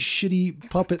 it's a really shitty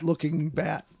puppet-looking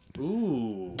bat.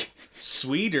 Ooh,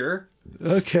 sweeter.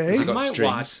 Okay. I might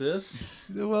watch this.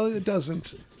 Well, it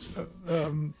doesn't.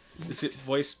 Is it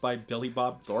voiced by Billy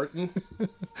Bob Thornton?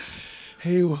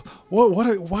 Hey,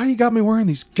 why you got me wearing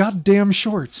these goddamn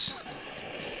shorts?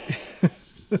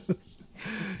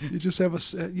 You just have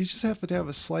to have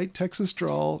a slight Texas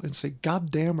drawl and say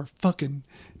goddamn or fucking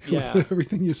with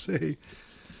everything you say.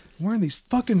 I'm wearing these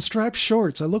fucking strap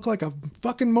shorts. I look like a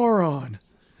fucking moron.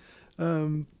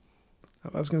 I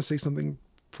was going to say something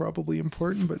probably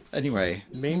important, but anyway,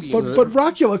 maybe. But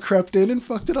Rockula crept in and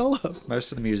fucked it all up.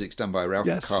 Most of the music's done by Ralph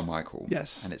Carmichael.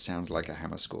 Yes, and it sounds like a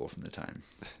Hammer score from the time.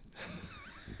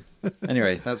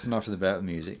 Anyway, that's enough about the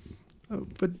music. Oh,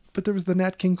 but there was the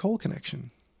Nat King Cole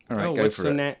connection. All right, go what's for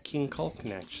the it. Nat King Cole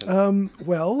connection?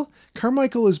 Well,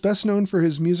 Carmichael is best known for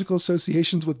his musical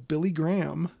associations with Billy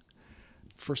Graham.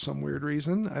 For some weird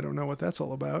reason, I don't know what that's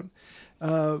all about.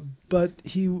 But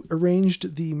he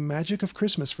arranged the Magic of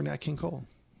Christmas for Nat King Cole,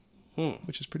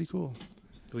 which is pretty cool.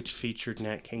 Which featured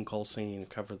Nat King Cole singing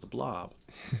Cover the Blob,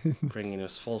 bringing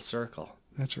us full circle.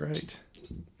 That's right.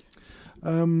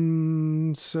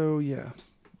 So, yeah.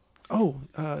 Oh,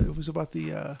 it was about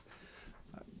the...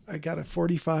 I got a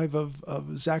 45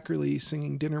 of Zachary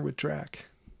singing Dinner with Drac.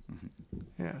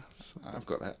 Mm-hmm. Yeah. So. I've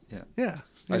got that, yeah. Yeah.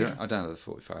 I don't have the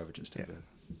 45, I just have a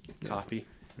copy.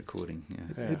 Recording,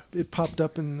 yeah. It popped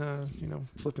up and,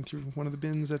 flipping through one of the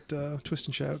bins at Twist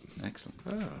and Shout. Excellent.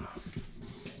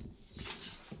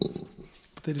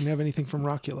 But they didn't have anything from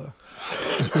Rockula.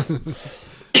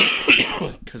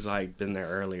 Because I'd been there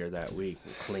earlier that week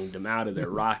and cleaned them out of their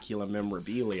Rockula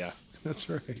memorabilia. That's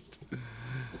right.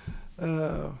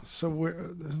 So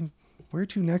where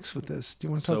to next with this? Do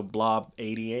you want to talk? So Blob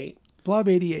 88? Blob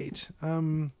 88.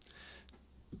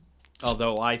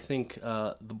 Although I think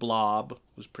the Blob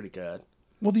was pretty good.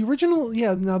 Well, the original,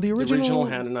 yeah. Now the original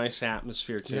had a nice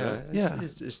atmosphere to it.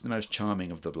 It's the most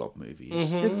charming of the Blob movies.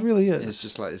 Mm-hmm. It really is. It's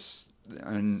just like this.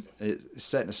 And it's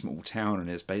set in a small town, and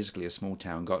it's basically a small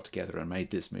town got together and made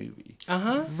this movie.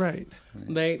 Right.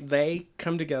 They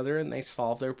come together and they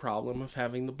solve their problem of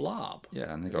having the Blob.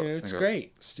 Yeah, and they got it's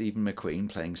great. Stephen McQueen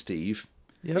playing Steve.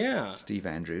 Yep. Yeah. Steve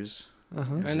Andrews.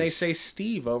 And they say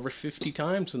Steve over 50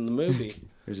 times in the movie.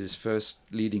 It was his first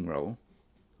leading role.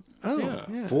 Oh, Yeah.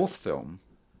 yeah. Fourth film.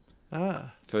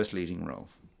 Ah. First leading role.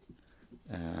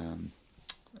 And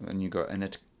then you got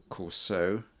Annette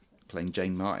Corso playing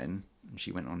Jane Martin, and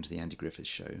she went on to the Andy Griffith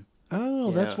Show.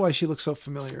 Oh, that's Yeah. why she looks so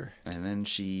familiar. And then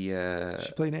she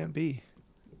She played Aunt B.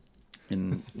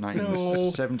 in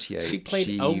 1978 She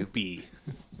played Opie.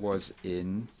 was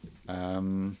in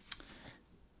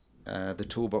The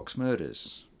Toolbox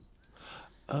Murders,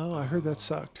 Oh, I heard that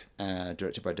sucked.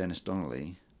 directed by Dennis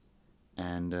Donnelly.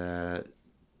 And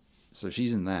so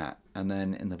she's in that. And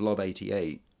then in The Blob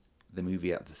 88, the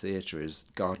movie at the theatre is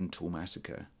Garden Tool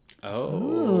Massacre.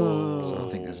 Oh. So I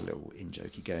think there's a little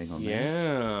in-jokey going on there.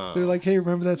 Yeah. They're like, hey,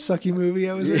 remember that sucky movie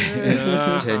I was in?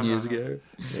 10 years ago.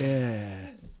 Yeah.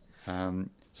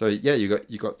 So yeah, you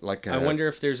got like I wonder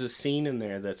if there's a scene in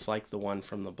there that's like the one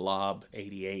from the Blob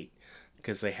 88,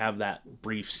 because they have that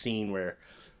brief scene where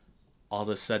all of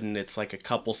a sudden it's like a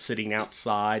couple sitting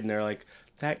outside and they're like,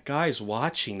 that guy's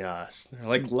watching us. They're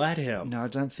like, let him. No, I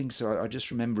don't think so. I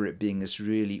just remember it being this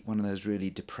really one of those really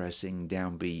depressing,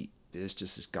 downbeat. There's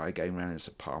just this guy going around in this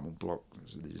apartment block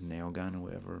with his nail gun or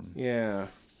whatever. And Yeah.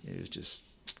 it was just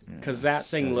Because that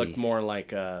thing stuzzy. looked more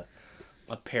like a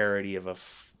parody of a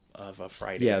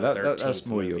Friday Yeah, the 13th that's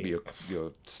more movie.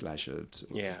 your slasher.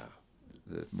 Sort of, Yeah.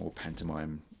 the more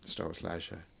pantomime style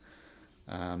slasher.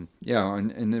 Yeah,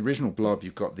 in the original Blob,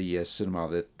 you've got the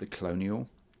cinema, the Colonial.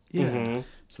 Yeah. Mm-hmm.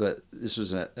 So that this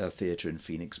was a theatre in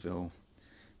Phoenixville,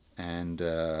 and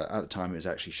at the time it was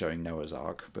actually showing Noah's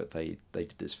Ark, but they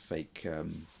did this fake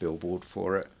billboard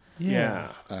for it.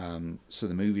 Yeah. So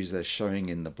the movies they're showing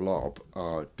in the Blob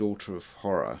are Daughter of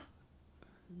Horror,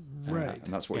 Right.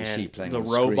 and that's what you And see playing the on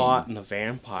robot screen. and the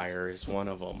vampire is one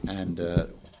of them. And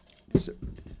so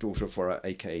Daughter of Horror,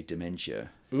 aka Dementia.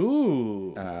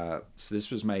 Ooh. So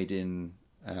this was made in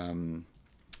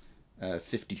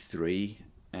 53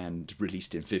 and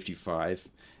released in 55.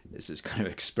 It's this kind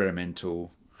of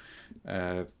experimental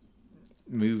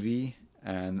movie,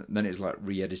 and then it's like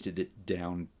re-edited it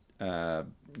down.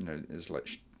 It's like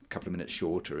a couple of minutes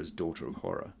shorter as Daughter of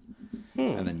Horror.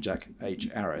 And then Jack H.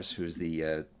 Harris, who's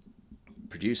the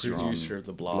producer on of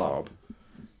the Blob.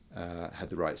 had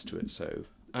the rights to it, so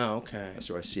Oh, okay. that's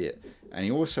where I see it. And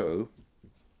he also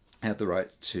had the right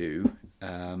to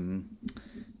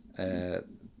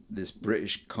this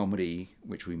British comedy,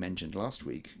 which we mentioned last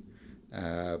week,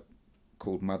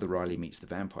 called Mother Riley Meets the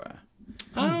Vampire,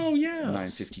 Oh, yeah.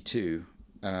 1952,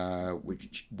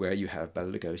 where you have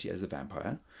Bela Lugosi as the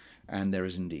vampire, and there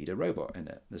is indeed a robot in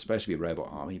it. There's supposed to be a robot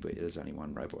army, but there's only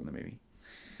one robot in the movie.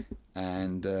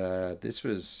 And this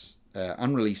was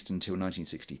unreleased until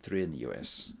 1963 in the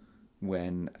US,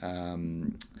 when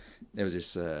there was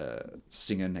this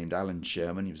singer named Alan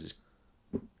Sherman. He was this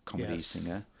comedy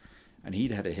singer, and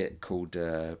he'd had a hit called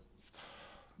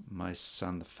My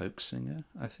Son the Folk Singer,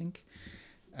 I think.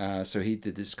 So he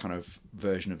did this kind of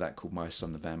version of that called My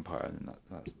Son the Vampire, and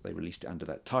they released it under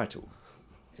that title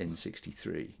in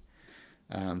 63.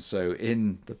 So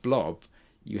in The Blob,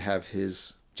 you have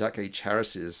Jack H.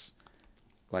 Harris's,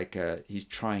 he's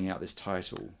trying out this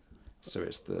title. So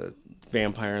it's the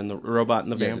Vampire and the Robot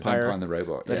and the Yeah, Vampire. The Vampire and the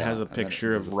Robot. That yeah. has a And then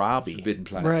picture of the Robbie. Forbidden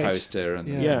Planet Right. poster and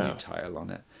the Yeah. new title on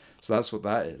it. So that's what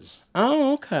that is.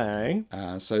 Oh, okay.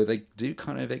 So they do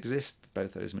kind of exist,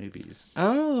 both those movies.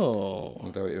 Oh.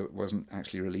 Although it wasn't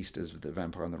actually released as The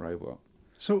Vampire and the Robot.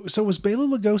 So was Bela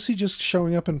Lugosi just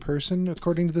showing up in person,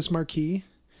 according to this marquee?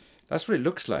 That's what it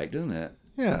looks like, doesn't it?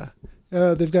 Yeah.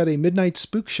 They've got a midnight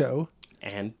spook show.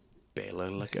 And Bela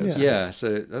Lugosi. Yeah,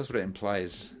 so that's what it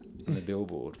implies on the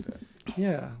billboard. But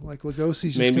Yeah, like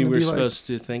Lugosi's just Maybe going to we're be like... supposed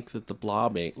to think that the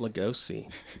Blob ate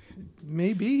Lugosi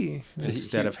Maybe.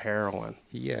 instead of heroin.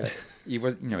 he was, he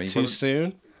Too wasn't,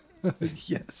 soon?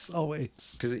 Yes, always.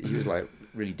 because he was like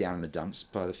really down in the dumps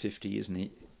by the 50s, and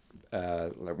he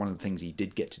like one of the things he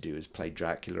did get to do is play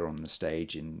Dracula on the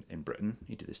stage in Britain.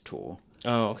 He did this tour,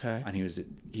 Oh, okay. and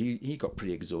he got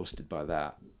pretty exhausted by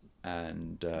that,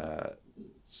 and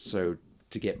so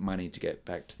to get money to get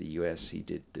back to the US, he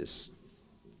did this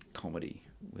comedy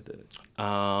with a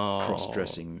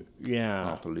cross-dressing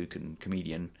Arthur Lucan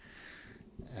comedian.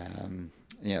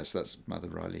 So that's Mother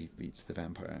Riley Meets the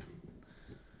Vampire.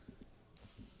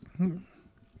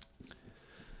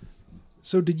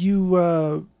 So did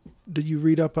you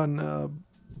read up on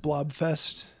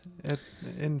Blobfest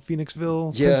in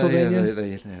Phoenixville, Pennsylvania? Yeah,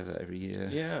 they have that every year.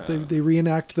 Yeah. They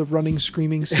reenact the running,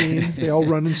 screaming scene. They all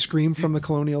run and scream from the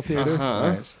Colonial Theater.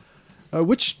 Right.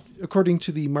 Which according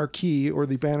to the marquee or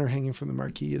the banner hanging from the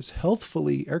marquee, is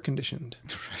healthfully air conditioned.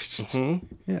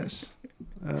 Yes.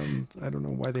 I don't know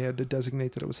why they had to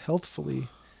designate that it was healthfully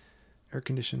air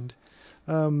conditioned.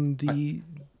 The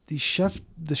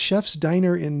chef's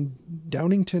diner in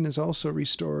Downington is also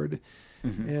restored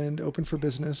and open for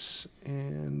business.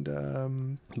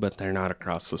 And but they're not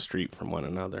across the street from one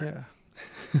another. Yeah.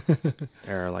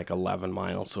 They're like 11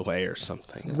 miles away or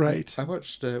something. Right. I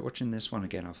watched watching this one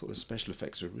again. I thought the special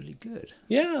effects were really good.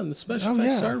 Yeah, and the special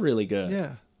effects are really good.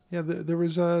 Yeah. Yeah. There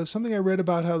was something I read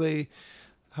about how they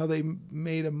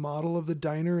made a model of the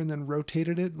diner and then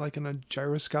rotated it like on a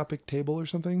gyroscopic table or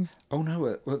something. Oh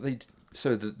no! Well,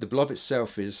 the blob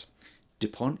itself is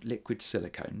DuPont liquid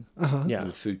silicone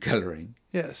with food coloring.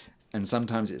 Yes. And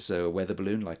sometimes it's a weather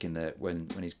balloon, like in the when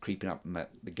he's creeping up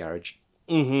the garage.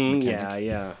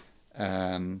 Yeah.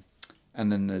 And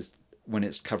then there's when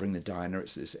it's covering the diner,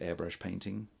 it's this airbrush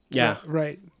painting. Yeah.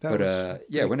 Right. When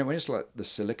it's like the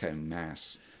silicone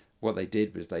mass, what they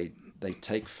did was they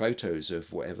take photos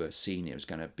of whatever scene it was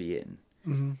going to be in,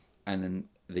 and then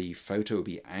the photo would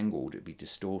be angled, it'd be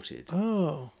distorted.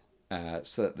 Oh.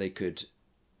 So that they could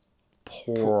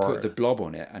put the blob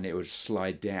on it, and it would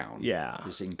slide down. Yeah.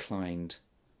 This inclined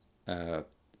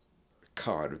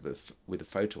card with a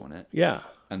photo on it. Yeah.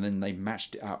 And then they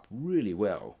matched it up really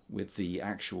well with the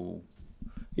actual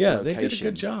location. They did a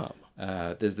good job.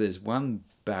 There's one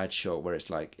bad shot where it's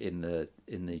like in the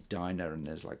diner, and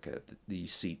there's like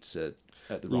these seats are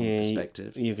at the wrong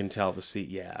perspective. You can tell the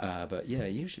seat, but yeah,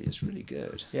 usually it's really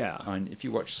good. Yeah. And if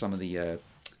you watch some of the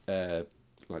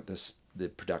like the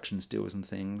production stills and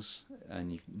things,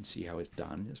 and you can see how it's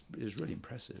done, it's really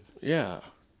impressive. Yeah.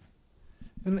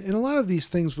 And a lot of these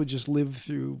things would just live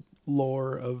through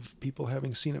lore of people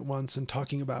having seen it once and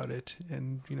talking about it,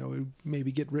 and it would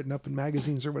maybe get written up in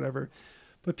magazines or whatever.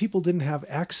 But people didn't have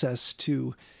access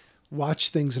to watch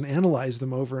things and analyze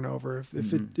them over and over.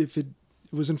 If it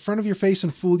was in front of your face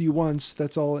and fooled you once,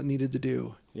 that's all it needed to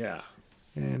do. Yeah.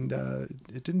 And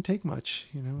it didn't take much,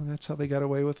 That's how they got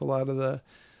away with a lot of the,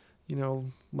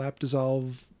 lap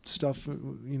dissolve stuff,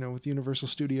 with Universal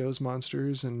Studios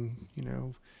monsters and,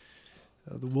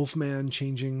 the Wolfman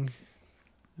changing,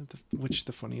 which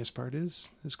the funniest part is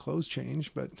his clothes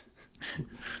change, but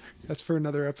that's for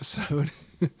another episode.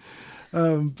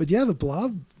 But yeah, the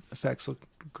blob effects look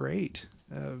great.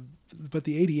 But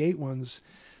the 88 ones,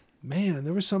 man,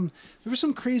 there was some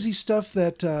crazy stuff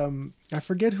that I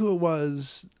forget who it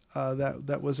was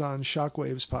that was on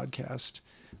Shockwave's podcast.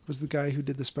 It was the guy who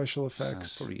did the special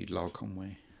effects. Probably Lyle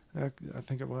Conway. I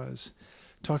think it was.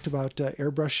 Talked about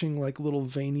airbrushing like little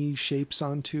veiny shapes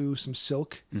onto some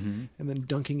silk and then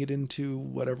dunking it into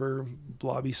whatever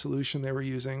blobby solution they were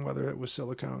using, whether it was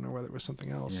silicone or whether it was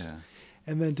something else. Yeah.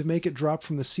 And then to make it drop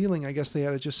from the ceiling, I guess they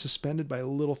had it just suspended by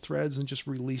little threads and just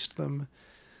released them.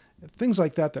 Things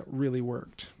like that really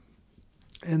worked.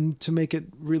 And to make it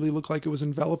really look like it was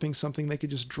enveloping something, they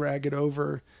could just drag it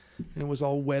over and it was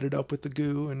all wetted up with the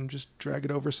goo and just drag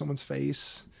it over someone's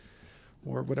face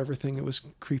or whatever thing it was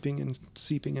creeping and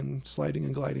seeping and sliding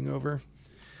and gliding over.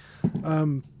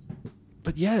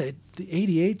 But yeah, the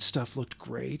 88 stuff looked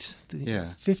great.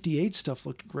 The 58 stuff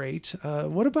looked great.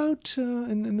 What about,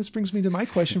 and this brings me to my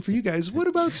question for you guys, what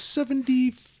about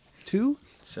 72?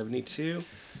 72?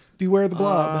 Beware the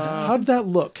Blob. How did that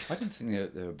look? I didn't think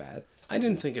they were bad. I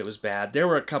didn't think it was bad. There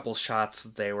were a couple shots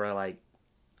that they were like,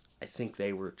 I think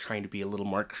they were trying to be a little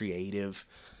more creative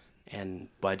and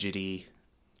budget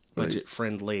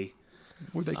friendly.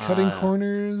 Were they cutting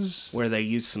corners? Where they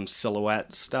used some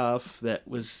silhouette stuff that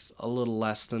was a little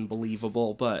less than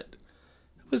believable, but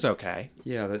it was okay.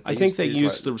 Yeah, I think they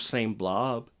used the same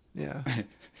blob. Yeah.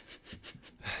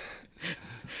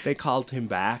 They called him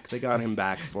back. They got him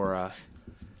back for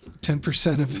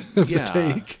 10% of the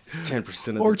take. 10%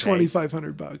 of or the take. Or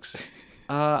 $2,500.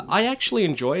 I actually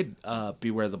enjoyed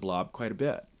Beware the Blob quite a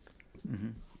bit. Mm-hmm.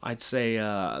 I'd say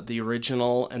the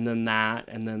original, and then that,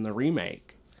 and then the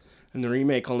remake. And the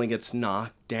remake only gets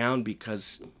knocked down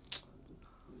because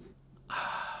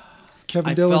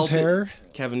Kevin Dillon's hair.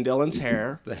 Kevin Dillon's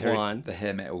hair. The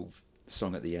hair metal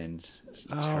song at the end. It's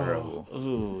terrible.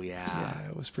 Ooh, yeah. Yeah,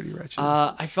 it was pretty wretched.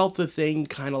 I felt the thing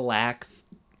kind of lacked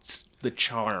the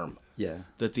charm. Yeah.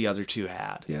 That the other two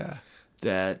had. Yeah.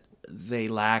 That they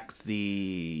lacked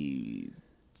the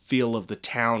feel of the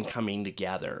town coming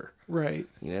together. Right.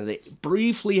 They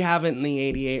briefly have it in the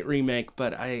 88 remake,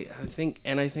 but I think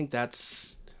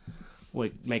that's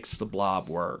what makes the Blob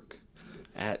work.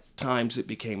 At times it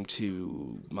became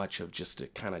too much of just a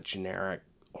kind of generic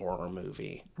horror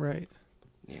movie. Right.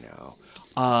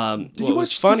 What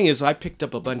was funny is I picked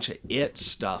up a bunch of It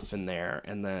stuff in there,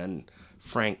 and then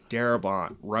Frank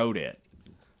Darabont wrote it.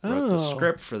 Wrote the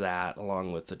script for that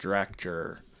along with the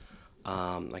director.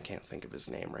 I can't think of his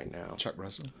name right now. Chuck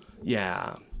Russell?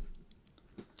 Yeah.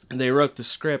 They wrote the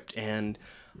script, and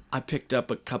I picked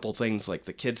up a couple things, like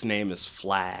the kid's name is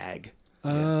Flag.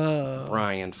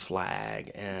 Brian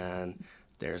Flagg, and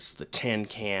there's the Tin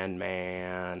Can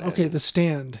Man. Okay, The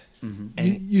Stand. Mm-hmm.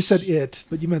 You said It,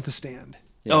 but you meant The Stand.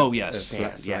 Yeah, oh, yeah,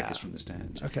 Stand. Flag is from The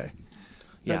Stand. Okay.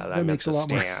 Yeah, that makes a lot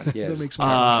more. Yes. That makes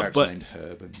more sense. But named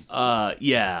Herb and...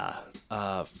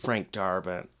 Frank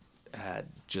Darabont had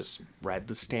just read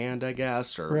The Stand, I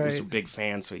guess, or was a big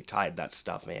fan, so he tied that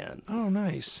stuff in. Oh,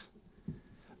 nice.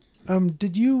 Do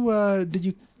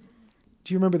you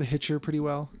remember The Hitcher pretty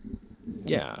well?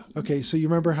 Yeah. Okay, so you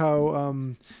remember how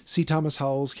C. Thomas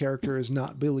Howell's character is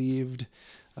not believed,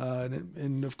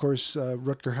 and of course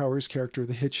Rutger Hauer's character,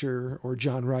 the Hitcher, or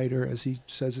John Ryder, as he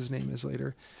says his name is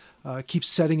later, keeps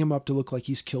setting him up to look like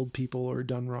he's killed people or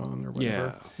done wrong or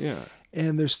whatever. Yeah.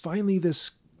 And there's finally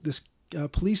this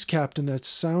police captain that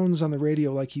sounds on the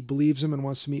radio like he believes him and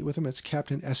wants to meet with him. It's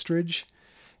Captain Estridge,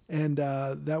 and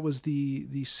that was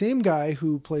the same guy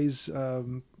who plays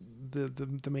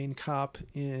the main cop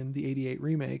in the '88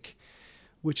 remake,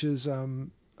 which is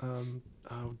Damon.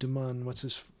 What's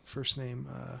his first name?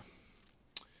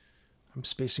 I'm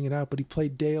spacing it out, but he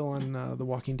played Dale on The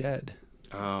Walking Dead.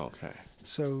 Oh, okay.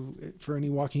 So for any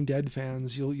Walking Dead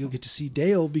fans, you'll get to see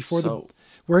Dale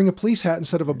wearing a police hat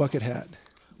instead of a bucket hat.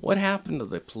 What happened to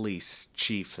the police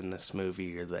chief in this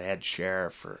movie, or the head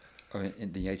sheriff, or?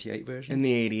 In the '88 version. In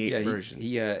the '88 version,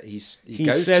 he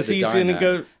goes says to the he's going to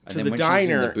go and to then the when diner. She's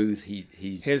in the booth,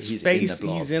 he's face, in the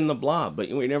blob. he's in the blob, but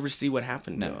we never see what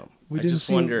happened to him. We I didn't just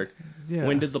see- wondered, yeah.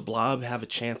 when did the blob have a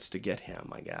chance to get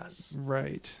him? I guess.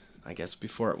 Right. I guess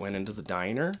before it went into the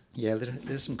diner. Yeah,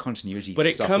 there's some continuity. But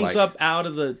it stuff comes like, up out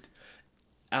of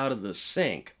the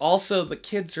sink. Also, the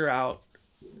kids are out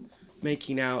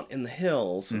making out in the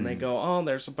hills, and they go, "Oh,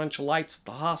 there's a bunch of lights at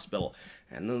the hospital,"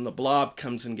 and then the blob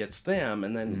comes and gets them,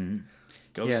 and then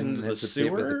goes into the there's a sewer.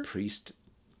 bit where the priest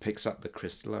picks up the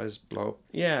crystallized blob.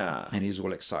 Yeah. And he's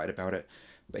all excited about it,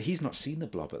 but he's not seen the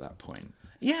blob at that point.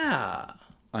 Yeah.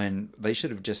 And they should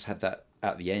have just had that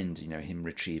at the end, him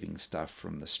retrieving stuff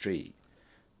from the street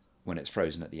when it's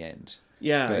frozen at the end.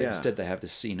 Yeah, but yeah. instead they have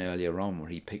this scene earlier on where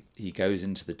he goes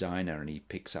into the diner and he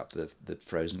picks up the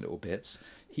frozen little bits.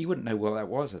 He wouldn't know what that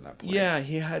was at that point. Yeah,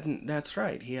 he hadn't. That's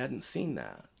right. He hadn't seen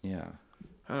that. Yeah.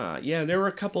 Yeah, there were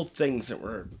a couple of things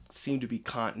that seemed to be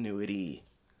continuity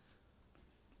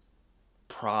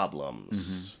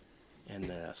problems in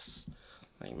this.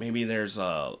 Like maybe there's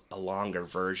a longer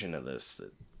version of this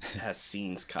that has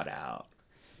scenes cut out.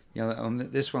 Yeah, on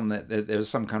this one, there was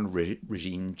some kind of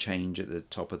regime change at the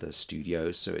top of the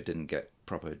studio, so it didn't get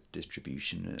proper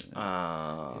distribution. It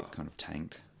kind of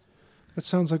tanked. That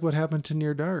sounds like what happened to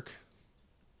Near Dark.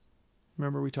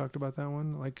 Remember we talked about that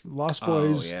one? Like Lost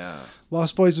Boys. Oh, yeah.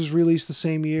 Lost Boys was released the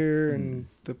same year, and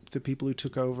the people who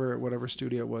took over at whatever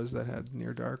studio it was that had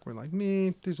Near Dark were like,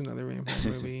 there's another vampire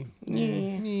movie.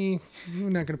 We're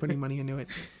not going to put any money into it.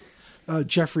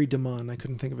 Jeffrey DeMunn, I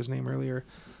couldn't think of his name earlier.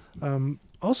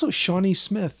 Also, Shawnee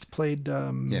Smith played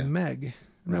Meg.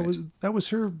 And that was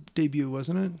her debut,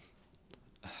 wasn't it?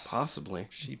 Possibly.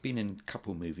 She'd been in a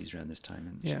couple movies around this time,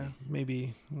 hadn't Yeah,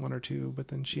 maybe one or two, but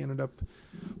then she ended up.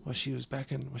 Was she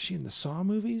in the Saw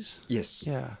movies? Yes.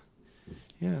 Yeah.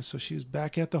 So she was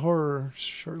back at the horror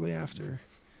shortly after.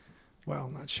 Well,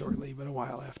 not shortly, but a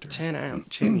while after. 10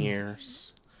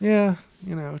 years. Yeah,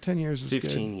 10 years is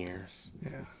 15 good. years.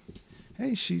 Yeah.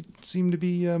 Hey, she seemed to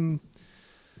be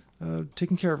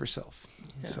taking care of herself.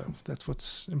 Yeah. So that's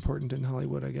what's important in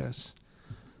Hollywood, I guess.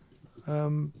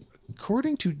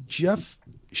 According to Jeff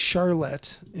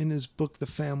Charlette in his book The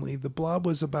Family, The Blob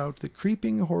was about the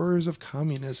creeping horrors of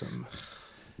communism.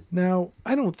 Now,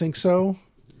 I don't think so.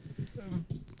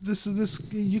 This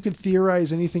you could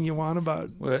theorize anything you want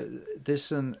about. Well,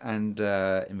 this and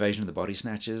Invasion of the Body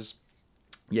Snatchers.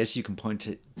 Yes, you can point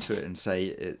to it and say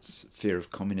it's fear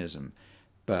of communism,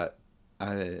 but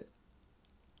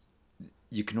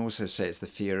you can also say it's the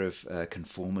fear of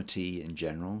conformity in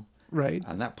general. Right.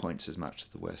 And that points as much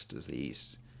to the West as the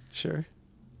East. Sure.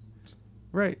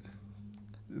 Right.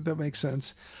 That makes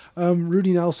sense.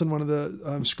 Rudy Nelson, one of the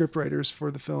scriptwriters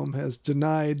for the film, has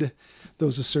denied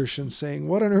those assertions, saying,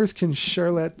 "What on earth can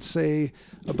Charlotte say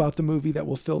about the movie that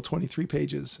will fill 23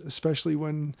 pages, especially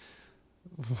when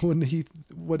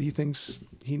what he thinks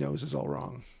he knows is all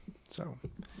wrong?" So,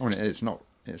 it's not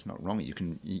wrong. You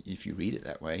can, if you read it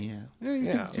that way,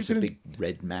 yeah. It's a big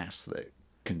red mass that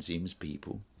consumes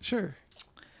people. Sure.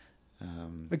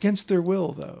 Against their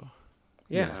will, though.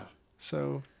 Yeah.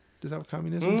 So, Is that what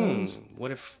communism does?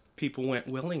 What if people went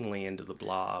willingly into the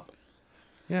blob?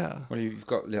 Yeah. Well, you've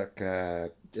got like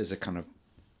there's a kind of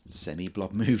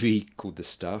semi-blob movie called The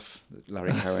Stuff that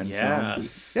Larry Cohen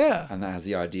Yes. filmed. Yeah. And that has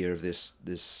the idea of this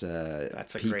That's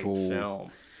a people great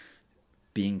film.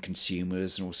 being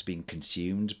consumers and also being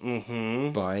consumed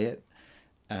by it.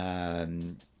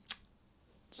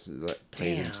 So that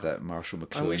plays into that Marshall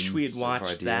McLuhan. I wish we had sort of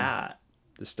watched idea. that.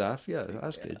 The Stuff, yeah,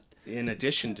 that's good. In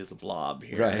addition to the blob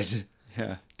here. Right.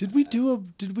 Yeah. Did we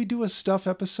do a Stuff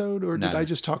episode, or did No. I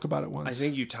just talk about it once? I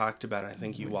think you talked about it. I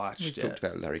think you watched We've it. talked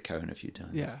about Larry Cohen a few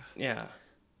times. Yeah. Yeah.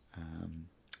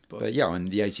 But yeah, on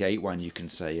the 88 one, you can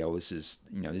say, oh, this is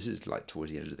like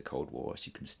towards the end of the Cold War, so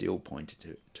you can still point it to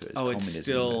it as communism. It's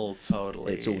still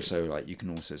totally. It's also like, you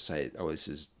can also say, oh, this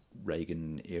is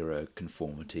Reagan era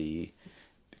conformity.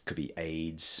 It could be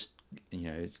AIDS.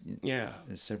 Yeah.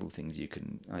 There's several things you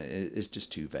can. It's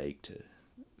just too vague to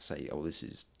say, oh, this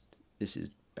is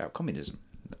about communism.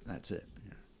 That's it.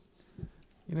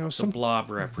 The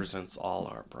blob represents all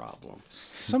our problems.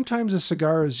 Sometimes a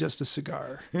cigar is just a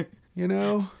cigar.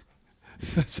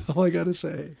 That's all I gotta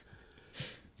say.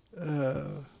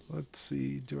 Let's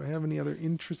see. Do I have any other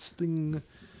interesting?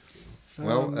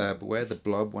 Beware the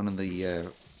Blob. One of the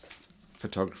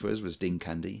photographers was Dean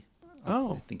Cundy.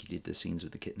 Oh, I think he did the scenes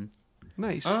with the kitten.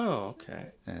 Nice. Oh,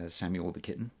 okay. Samuel the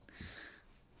kitten.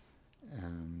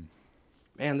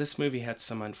 Man, this movie had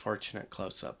some unfortunate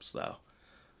close-ups, though.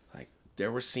 Like,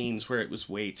 there were scenes where it was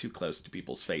way too close to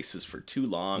people's faces for too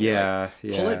long. Yeah,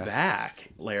 like, pull it back,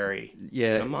 Larry.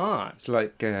 Yeah. Come on. It's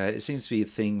like, it seems to be a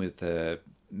thing with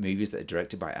movies that are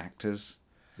directed by actors.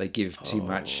 They give too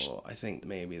much. I think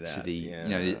maybe that. To the,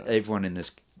 yeah. everyone in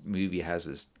this movie has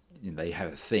this, they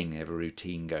have a thing, they have a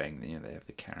routine going, they have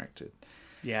the character.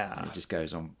 Yeah. And it just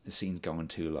goes on, the scene's going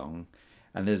too long.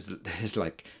 And there's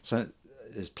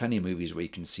plenty of movies where you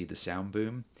can see the sound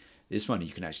boom. This one,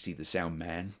 you can actually see the sound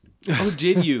man. Oh,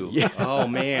 did you? Yeah. Oh,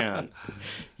 man.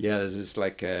 Yeah, there's this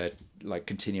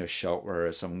continuous shot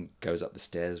where someone goes up the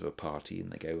stairs of a party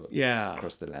and they go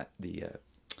across the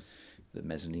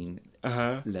mezzanine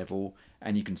level,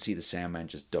 and you can see the sound man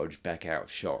just dodge back out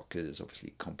of shot because it's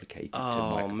obviously complicated to mic the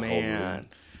whole room.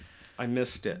 I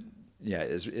missed it. Yeah,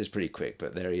 it's pretty quick,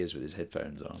 but there he is with his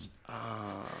headphones on.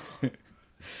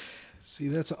 See,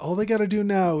 that's all they got to do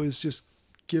now is just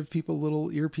give people little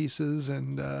earpieces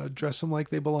and dress them like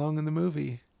they belong in the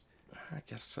movie. I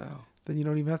guess so. Then you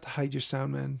don't even have to hide your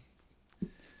sound man.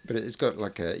 But it's got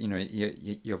like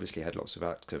you obviously had lots of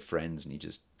actor friends, and you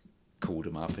just called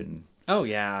them up in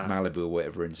Malibu or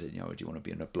whatever and said, do you want to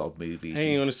be in a Blob movie?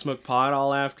 Hey, you want to smoke pot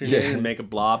all afternoon and make a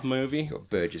Blob movie? It's got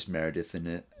Burgess Meredith in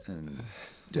it and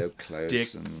Doug Close.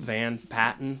 Dick and Van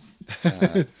Patten.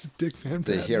 Dick Van Patten.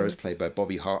 The hero's played by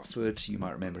Bobby Hartford. You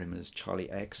might remember him as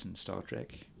Charlie X in Star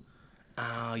Trek.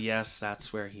 Oh, yes,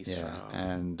 that's where he's from.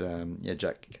 And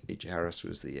Jack H. Harris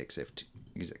was the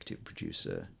executive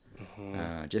producer.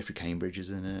 Jeffrey Cambridge is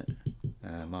in it.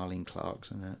 Marlene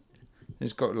Clark's in it.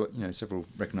 It's got several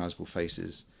recognisable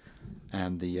faces,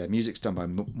 and the music's done by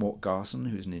Mort Garson,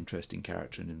 who's an interesting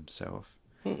character in himself.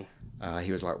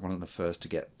 He was like one of the first to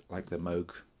get like the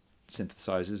Moog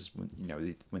synthesizers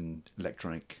when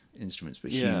electronic instruments were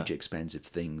huge, expensive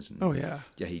things. And,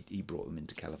 he brought them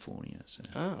into California. So.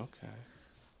 Oh, okay.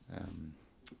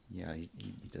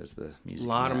 He does the music. A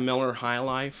lot of Miller High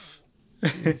Life.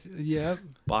 Yeah.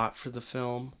 Bought for the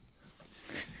film.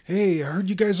 Hey, I heard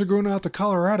you guys are going out to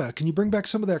Colorado. Can you bring back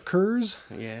some of that Kurz?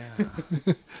 Yeah.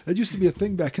 That used to be a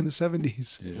thing back in the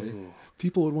 70s. Really?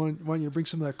 People would want you to bring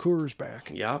some of that Kurz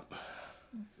back. Yep.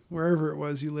 Wherever it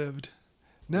was you lived.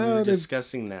 We were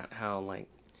discussing that, how like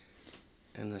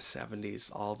in the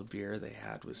 70s all the beer they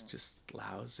had was just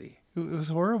lousy. It was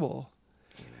horrible.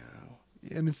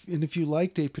 And if you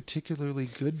liked a particularly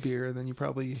good beer, then you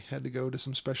probably had to go to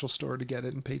some special store to get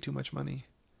it and pay too much money.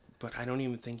 But I don't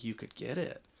even think you could get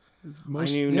it. I don't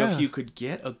even know if you could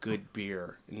get a good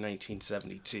beer in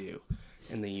 1972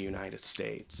 in the United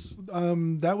States.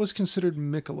 That was considered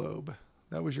Michelob.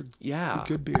 That was the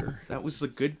good beer. That was the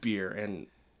good beer, and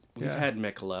we've had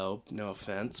Michelob. No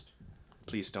offense.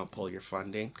 Please don't pull your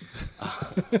funding.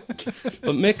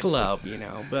 But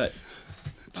Michelob, but...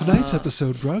 Tonight's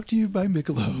episode brought to you by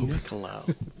Michelob.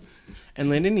 Michelob. And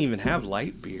they didn't even have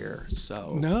light beer,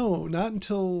 so... No, not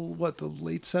until, the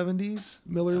late 70s?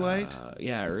 Miller Lite?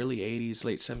 Early 80s,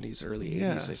 late 70s, early 80s,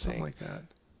 I think. Something like that.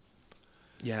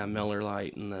 Yeah, Miller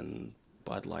Lite, and then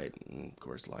Bud Light, and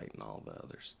Coors Light, and all the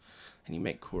others. And you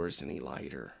make Coors any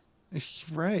lighter.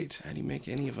 Right. How do you make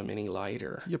any of them any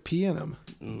lighter? You pee in them.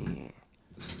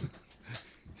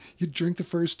 You drink the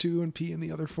first two and pee in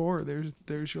the other four.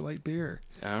 There's your light beer.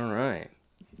 All right.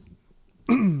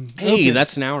 Hey, Okay.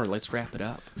 that's an hour. Let's wrap it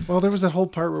up. Well, there was that whole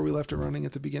part where we left it running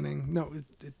at the beginning. No,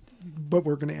 but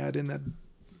we're going to add in that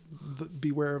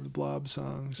Beware of the Blob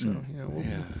song. So,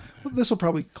 this will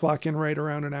probably clock in right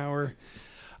around an hour.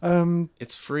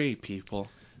 It's free, people.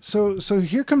 So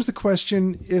here comes the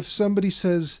question. If somebody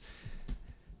says,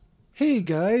 hey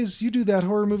guys, you do that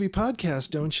horror movie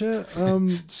podcast, don't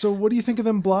you? So what do you think of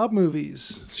them Blob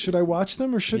movies? Should I watch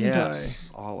them or shouldn't Yes,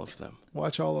 all of them.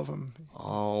 Watch all of them.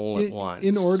 All at once.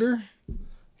 In order?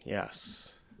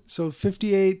 Yes. So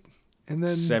 58 and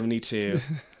then 72,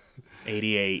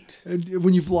 88. And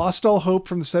when you've lost all hope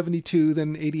from the 72,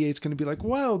 then 88 is going to be like,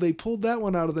 wow, they pulled that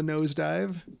one out of the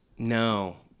nosedive.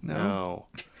 No.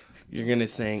 You're going to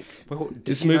think, Well,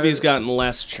 this movie's gotten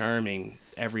less charming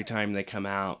every time they come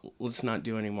out. Let's not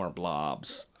do any more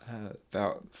Blobs.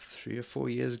 About 3 or 4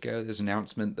 years ago, there's an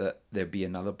announcement that there'd be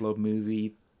another Blob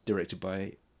movie directed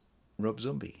by Rob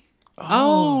Zombie.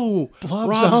 Oh, Blob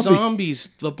Rob Zombie. Zombie's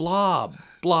The Blob.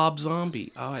 Blob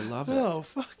Zombie. Oh, I love it. Oh,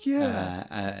 fuck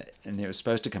yeah. And it was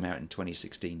supposed to come out in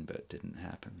 2016, but it didn't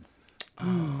happen.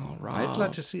 Oh, Rob. I'd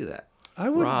like to see that. I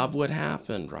would. Rob, what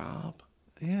happened, Rob?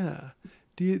 Yeah.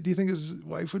 Do you think his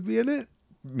wife would be in it?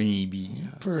 Maybe.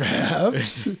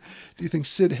 Perhaps. Do you think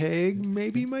Sid Haig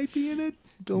maybe might be in it?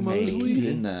 Bill He's Moseley?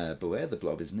 in Beware the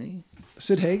Blob, isn't he?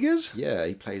 Sid Haig is? Yeah,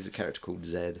 he plays a character called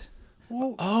Zed.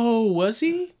 Well, Oh, was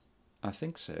he? I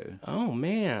think so. Oh,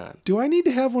 man. do I need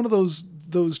to have one of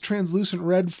those translucent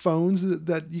red phones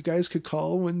that you guys could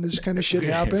call when this kind of shit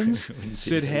happens?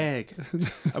 Sid Haig.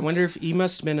 I wonder if he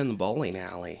must have been in the bowling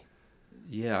alley.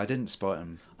 Yeah, I didn't spot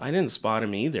him. I didn't spot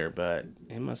him either, but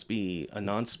it must be a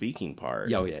non-speaking part.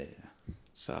 Yeah.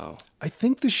 So. I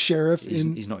think the sheriff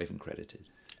He's not even credited.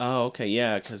 Oh, okay,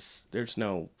 yeah, because there's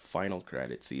no final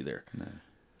credits either. No.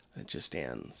 It just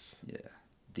ends. Yeah.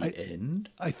 The end?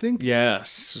 I think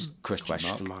Yes.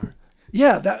 Question mark.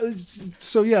 yeah,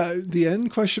 the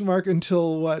end question mark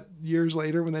until what, years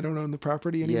later when they don't own the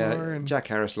property anymore? Yeah, And Jack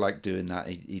Harris liked doing that.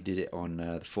 He did it on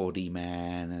the 4D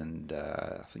Man and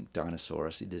I think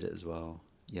Dinosaurus. He did it as well.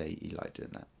 Yeah, he liked doing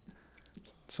that.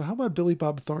 so how about Billy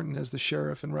Bob Thornton as the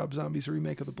sheriff in Rob Zombie's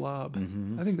remake of The Blob?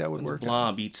 I think that would work.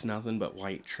 Blob eats nothing but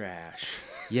white trash.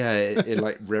 Yeah, it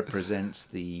like represents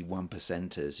the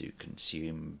 1%ers who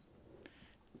consume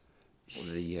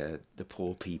the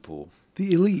poor people.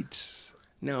 The elite.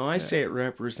 No, I say it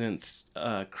represents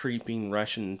creeping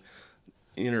Russian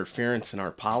interference in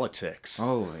our politics.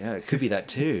 Oh, yeah, it could be that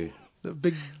too. The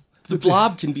big... The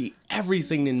Blob can be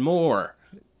everything and more.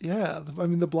 Yeah, I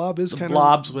mean, the Blob is The kind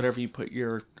Blob's whatever you put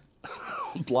your...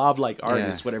 Blob-like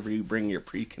artist, Yeah. whatever you bring your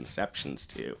preconceptions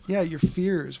to. Yeah, your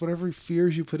fears. Whatever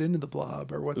fears you put into the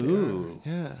Blob are what they Ooh. are.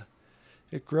 Yeah.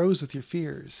 It grows with your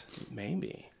fears.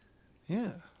 Maybe.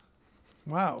 Yeah.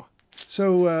 Wow.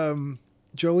 So,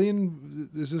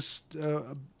 Jolien, is this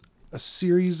a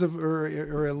series of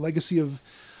or a legacy of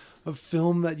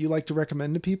film that you like to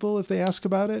recommend to people if they ask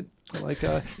about it? Like,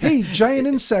 hey, giant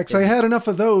insects! I had enough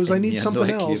of those. I need Yeah, something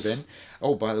like you, else. Ben.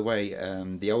 Oh, by the way,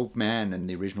 the old man in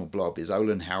the original Blob is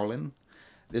Olin Howlin.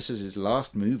 This is his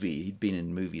last movie. He'd been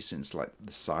in movies since like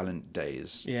the silent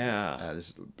days. Yeah.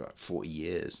 This is about 40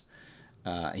 years.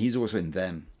 He's also in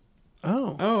Them.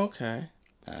 Oh. Oh, okay.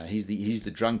 He's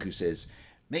the drunk who says,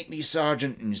 "Make me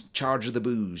sergeant in charge of the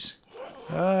booze."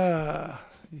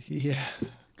 Yeah.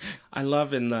 I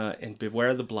love in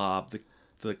Beware the Blob,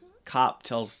 the cop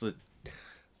tells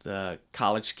the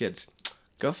college kids,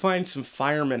 go find some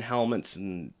fireman helmets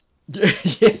and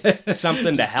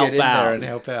something to help Get in out. there and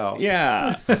help out.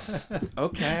 Yeah.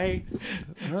 Okay.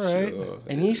 All right. Sure.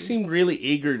 And he seemed really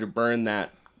eager to burn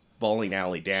that bowling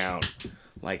alley down.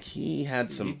 Like he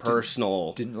had some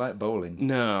personal... Didn't like bowling.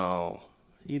 No.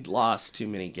 He'd lost too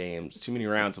many games, too many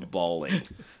rounds of bowling.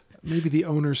 Maybe the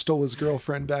owner stole his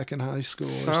girlfriend back in high school or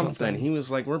something. He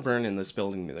was like, we're burning this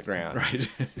building to the ground.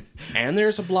 Right. And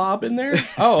there's a blob in there?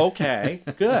 Oh, okay.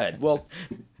 Good. Well,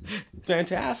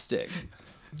 fantastic.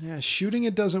 Yeah, shooting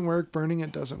it doesn't work. Burning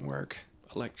it doesn't work.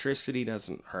 Electricity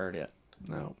doesn't hurt it,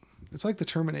 No. It's like the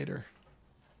Terminator.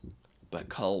 but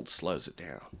cold slows it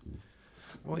down.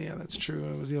 Well, yeah, that's true.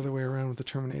 It was the other way around with the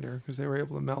Terminator because they were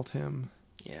able to melt him.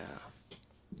 Yeah.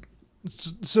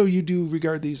 So you do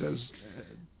regard these as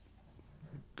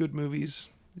good movies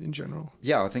in general?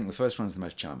 Yeah, I think the first one's the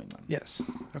most charming one. Yes.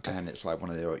 Okay. And it's like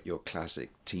one of your classic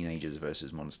teenagers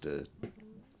versus monster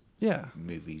Yeah.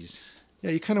 movies. Yeah,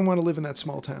 you kind of want to live in that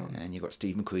small town. And you've got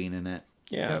Steve McQueen in it.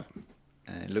 Yeah. Yep.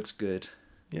 And it looks good.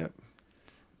 Yep.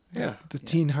 Yeah. The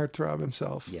teen heartthrob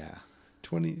himself. Yeah.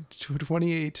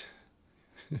 28.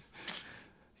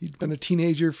 He'd been a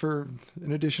teenager for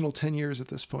an additional 10 years at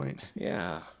this point.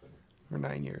 Yeah. Or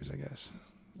 9 years, I guess.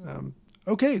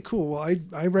 Okay, cool. Well,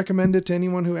 I recommend it to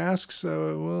anyone who asks.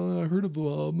 Well, I heard of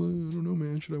Blob. I don't know,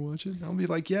 man. Should I watch it? I'll be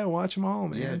like, yeah, watch them all,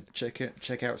 man. Yeah,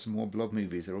 check out some more Blob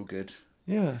movies. They're all good.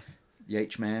 Yeah. The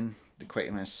H-Man, the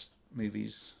Quatermass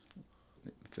movies,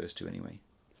 the first two anyway.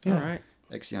 Yeah. All right.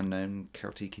 X the Unknown,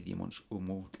 Kartiki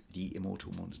the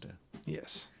Immortal Monster.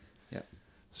 Yes. Yeah.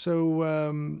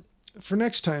 So for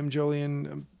next time,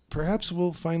 Jolien, perhaps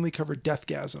we'll finally cover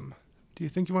Deathgasm. Do you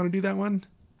think you want to do that one?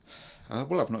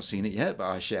 Well, I've not seen it yet, but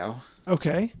I shall.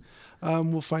 Okay.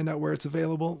 We'll find out where it's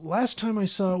available. Last time I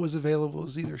saw it was available, it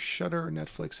was either Shudder or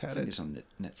Netflix had it. It's on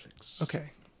Netflix.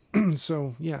 Okay.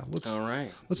 So yeah, let's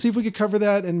see if we could cover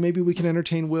that, and maybe we can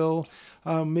entertain Will.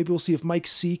 Maybe we'll see if Mike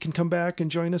C can come back and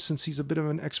join us, since he's a bit of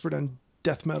an expert on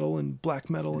death metal and black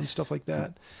metal and stuff like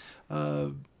that.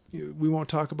 We won't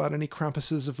talk about any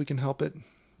Krampuses if we can help it.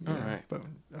 All right,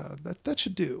 but that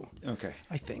should do. Okay,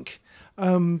 I think.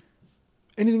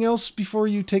 Anything else before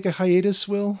you take a hiatus,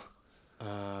 Will?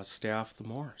 Stay off the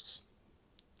moors.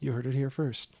 You heard it here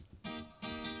first.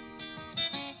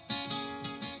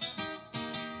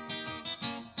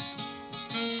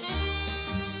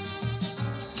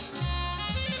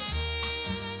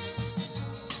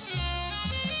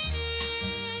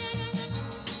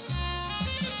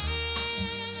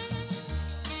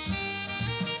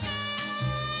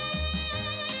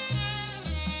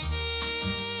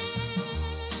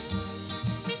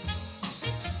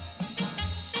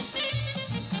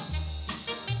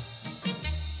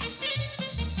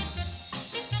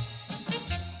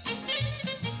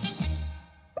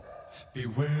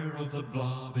 Beware of the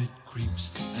blob, it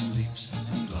creeps and leaps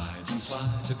and glides and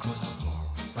slides across the floor,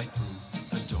 right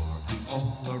through the door and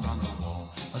all around the wall.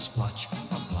 A splotch,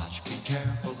 a blotch, be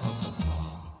careful of the blob.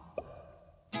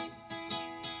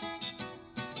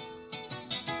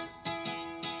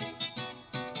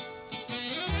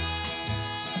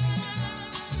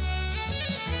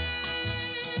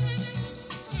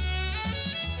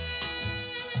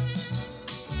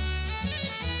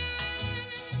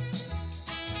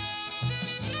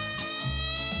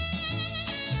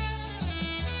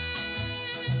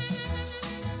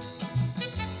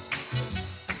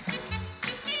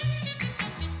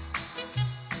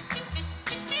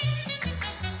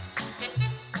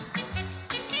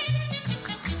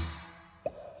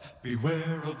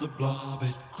 Beware of the blob,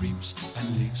 it creeps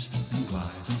and leaps and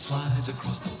glides and slides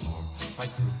across the floor, right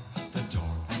through the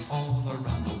door and all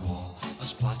around the wall. A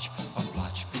splotch, a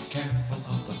blotch, be careful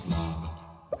of the blob.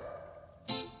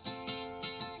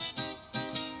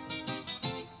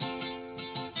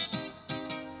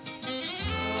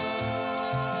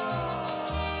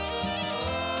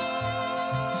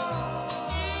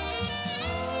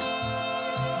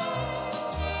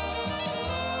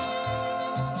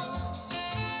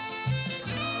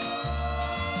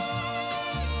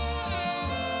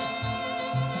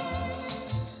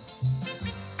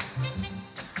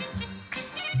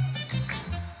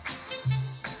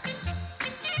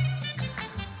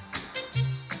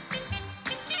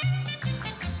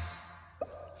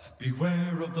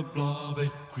 Beware of the blob,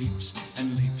 it creeps and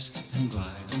leaps and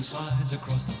glides and slides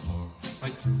across the floor,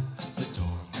 right through the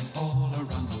door and all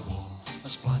around the wall. A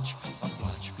splotch, a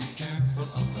blotch, be careful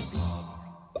of the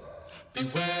blob.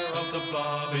 Beware of the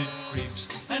blob, it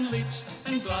creeps and leaps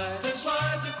and glides and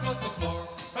slides across the floor,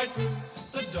 right through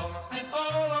the door and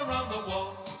all around the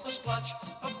wall. A splotch,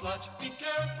 a blotch, be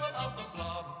careful of the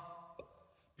blob.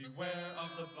 Beware of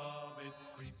the blob, it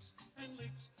creeps and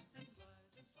leaps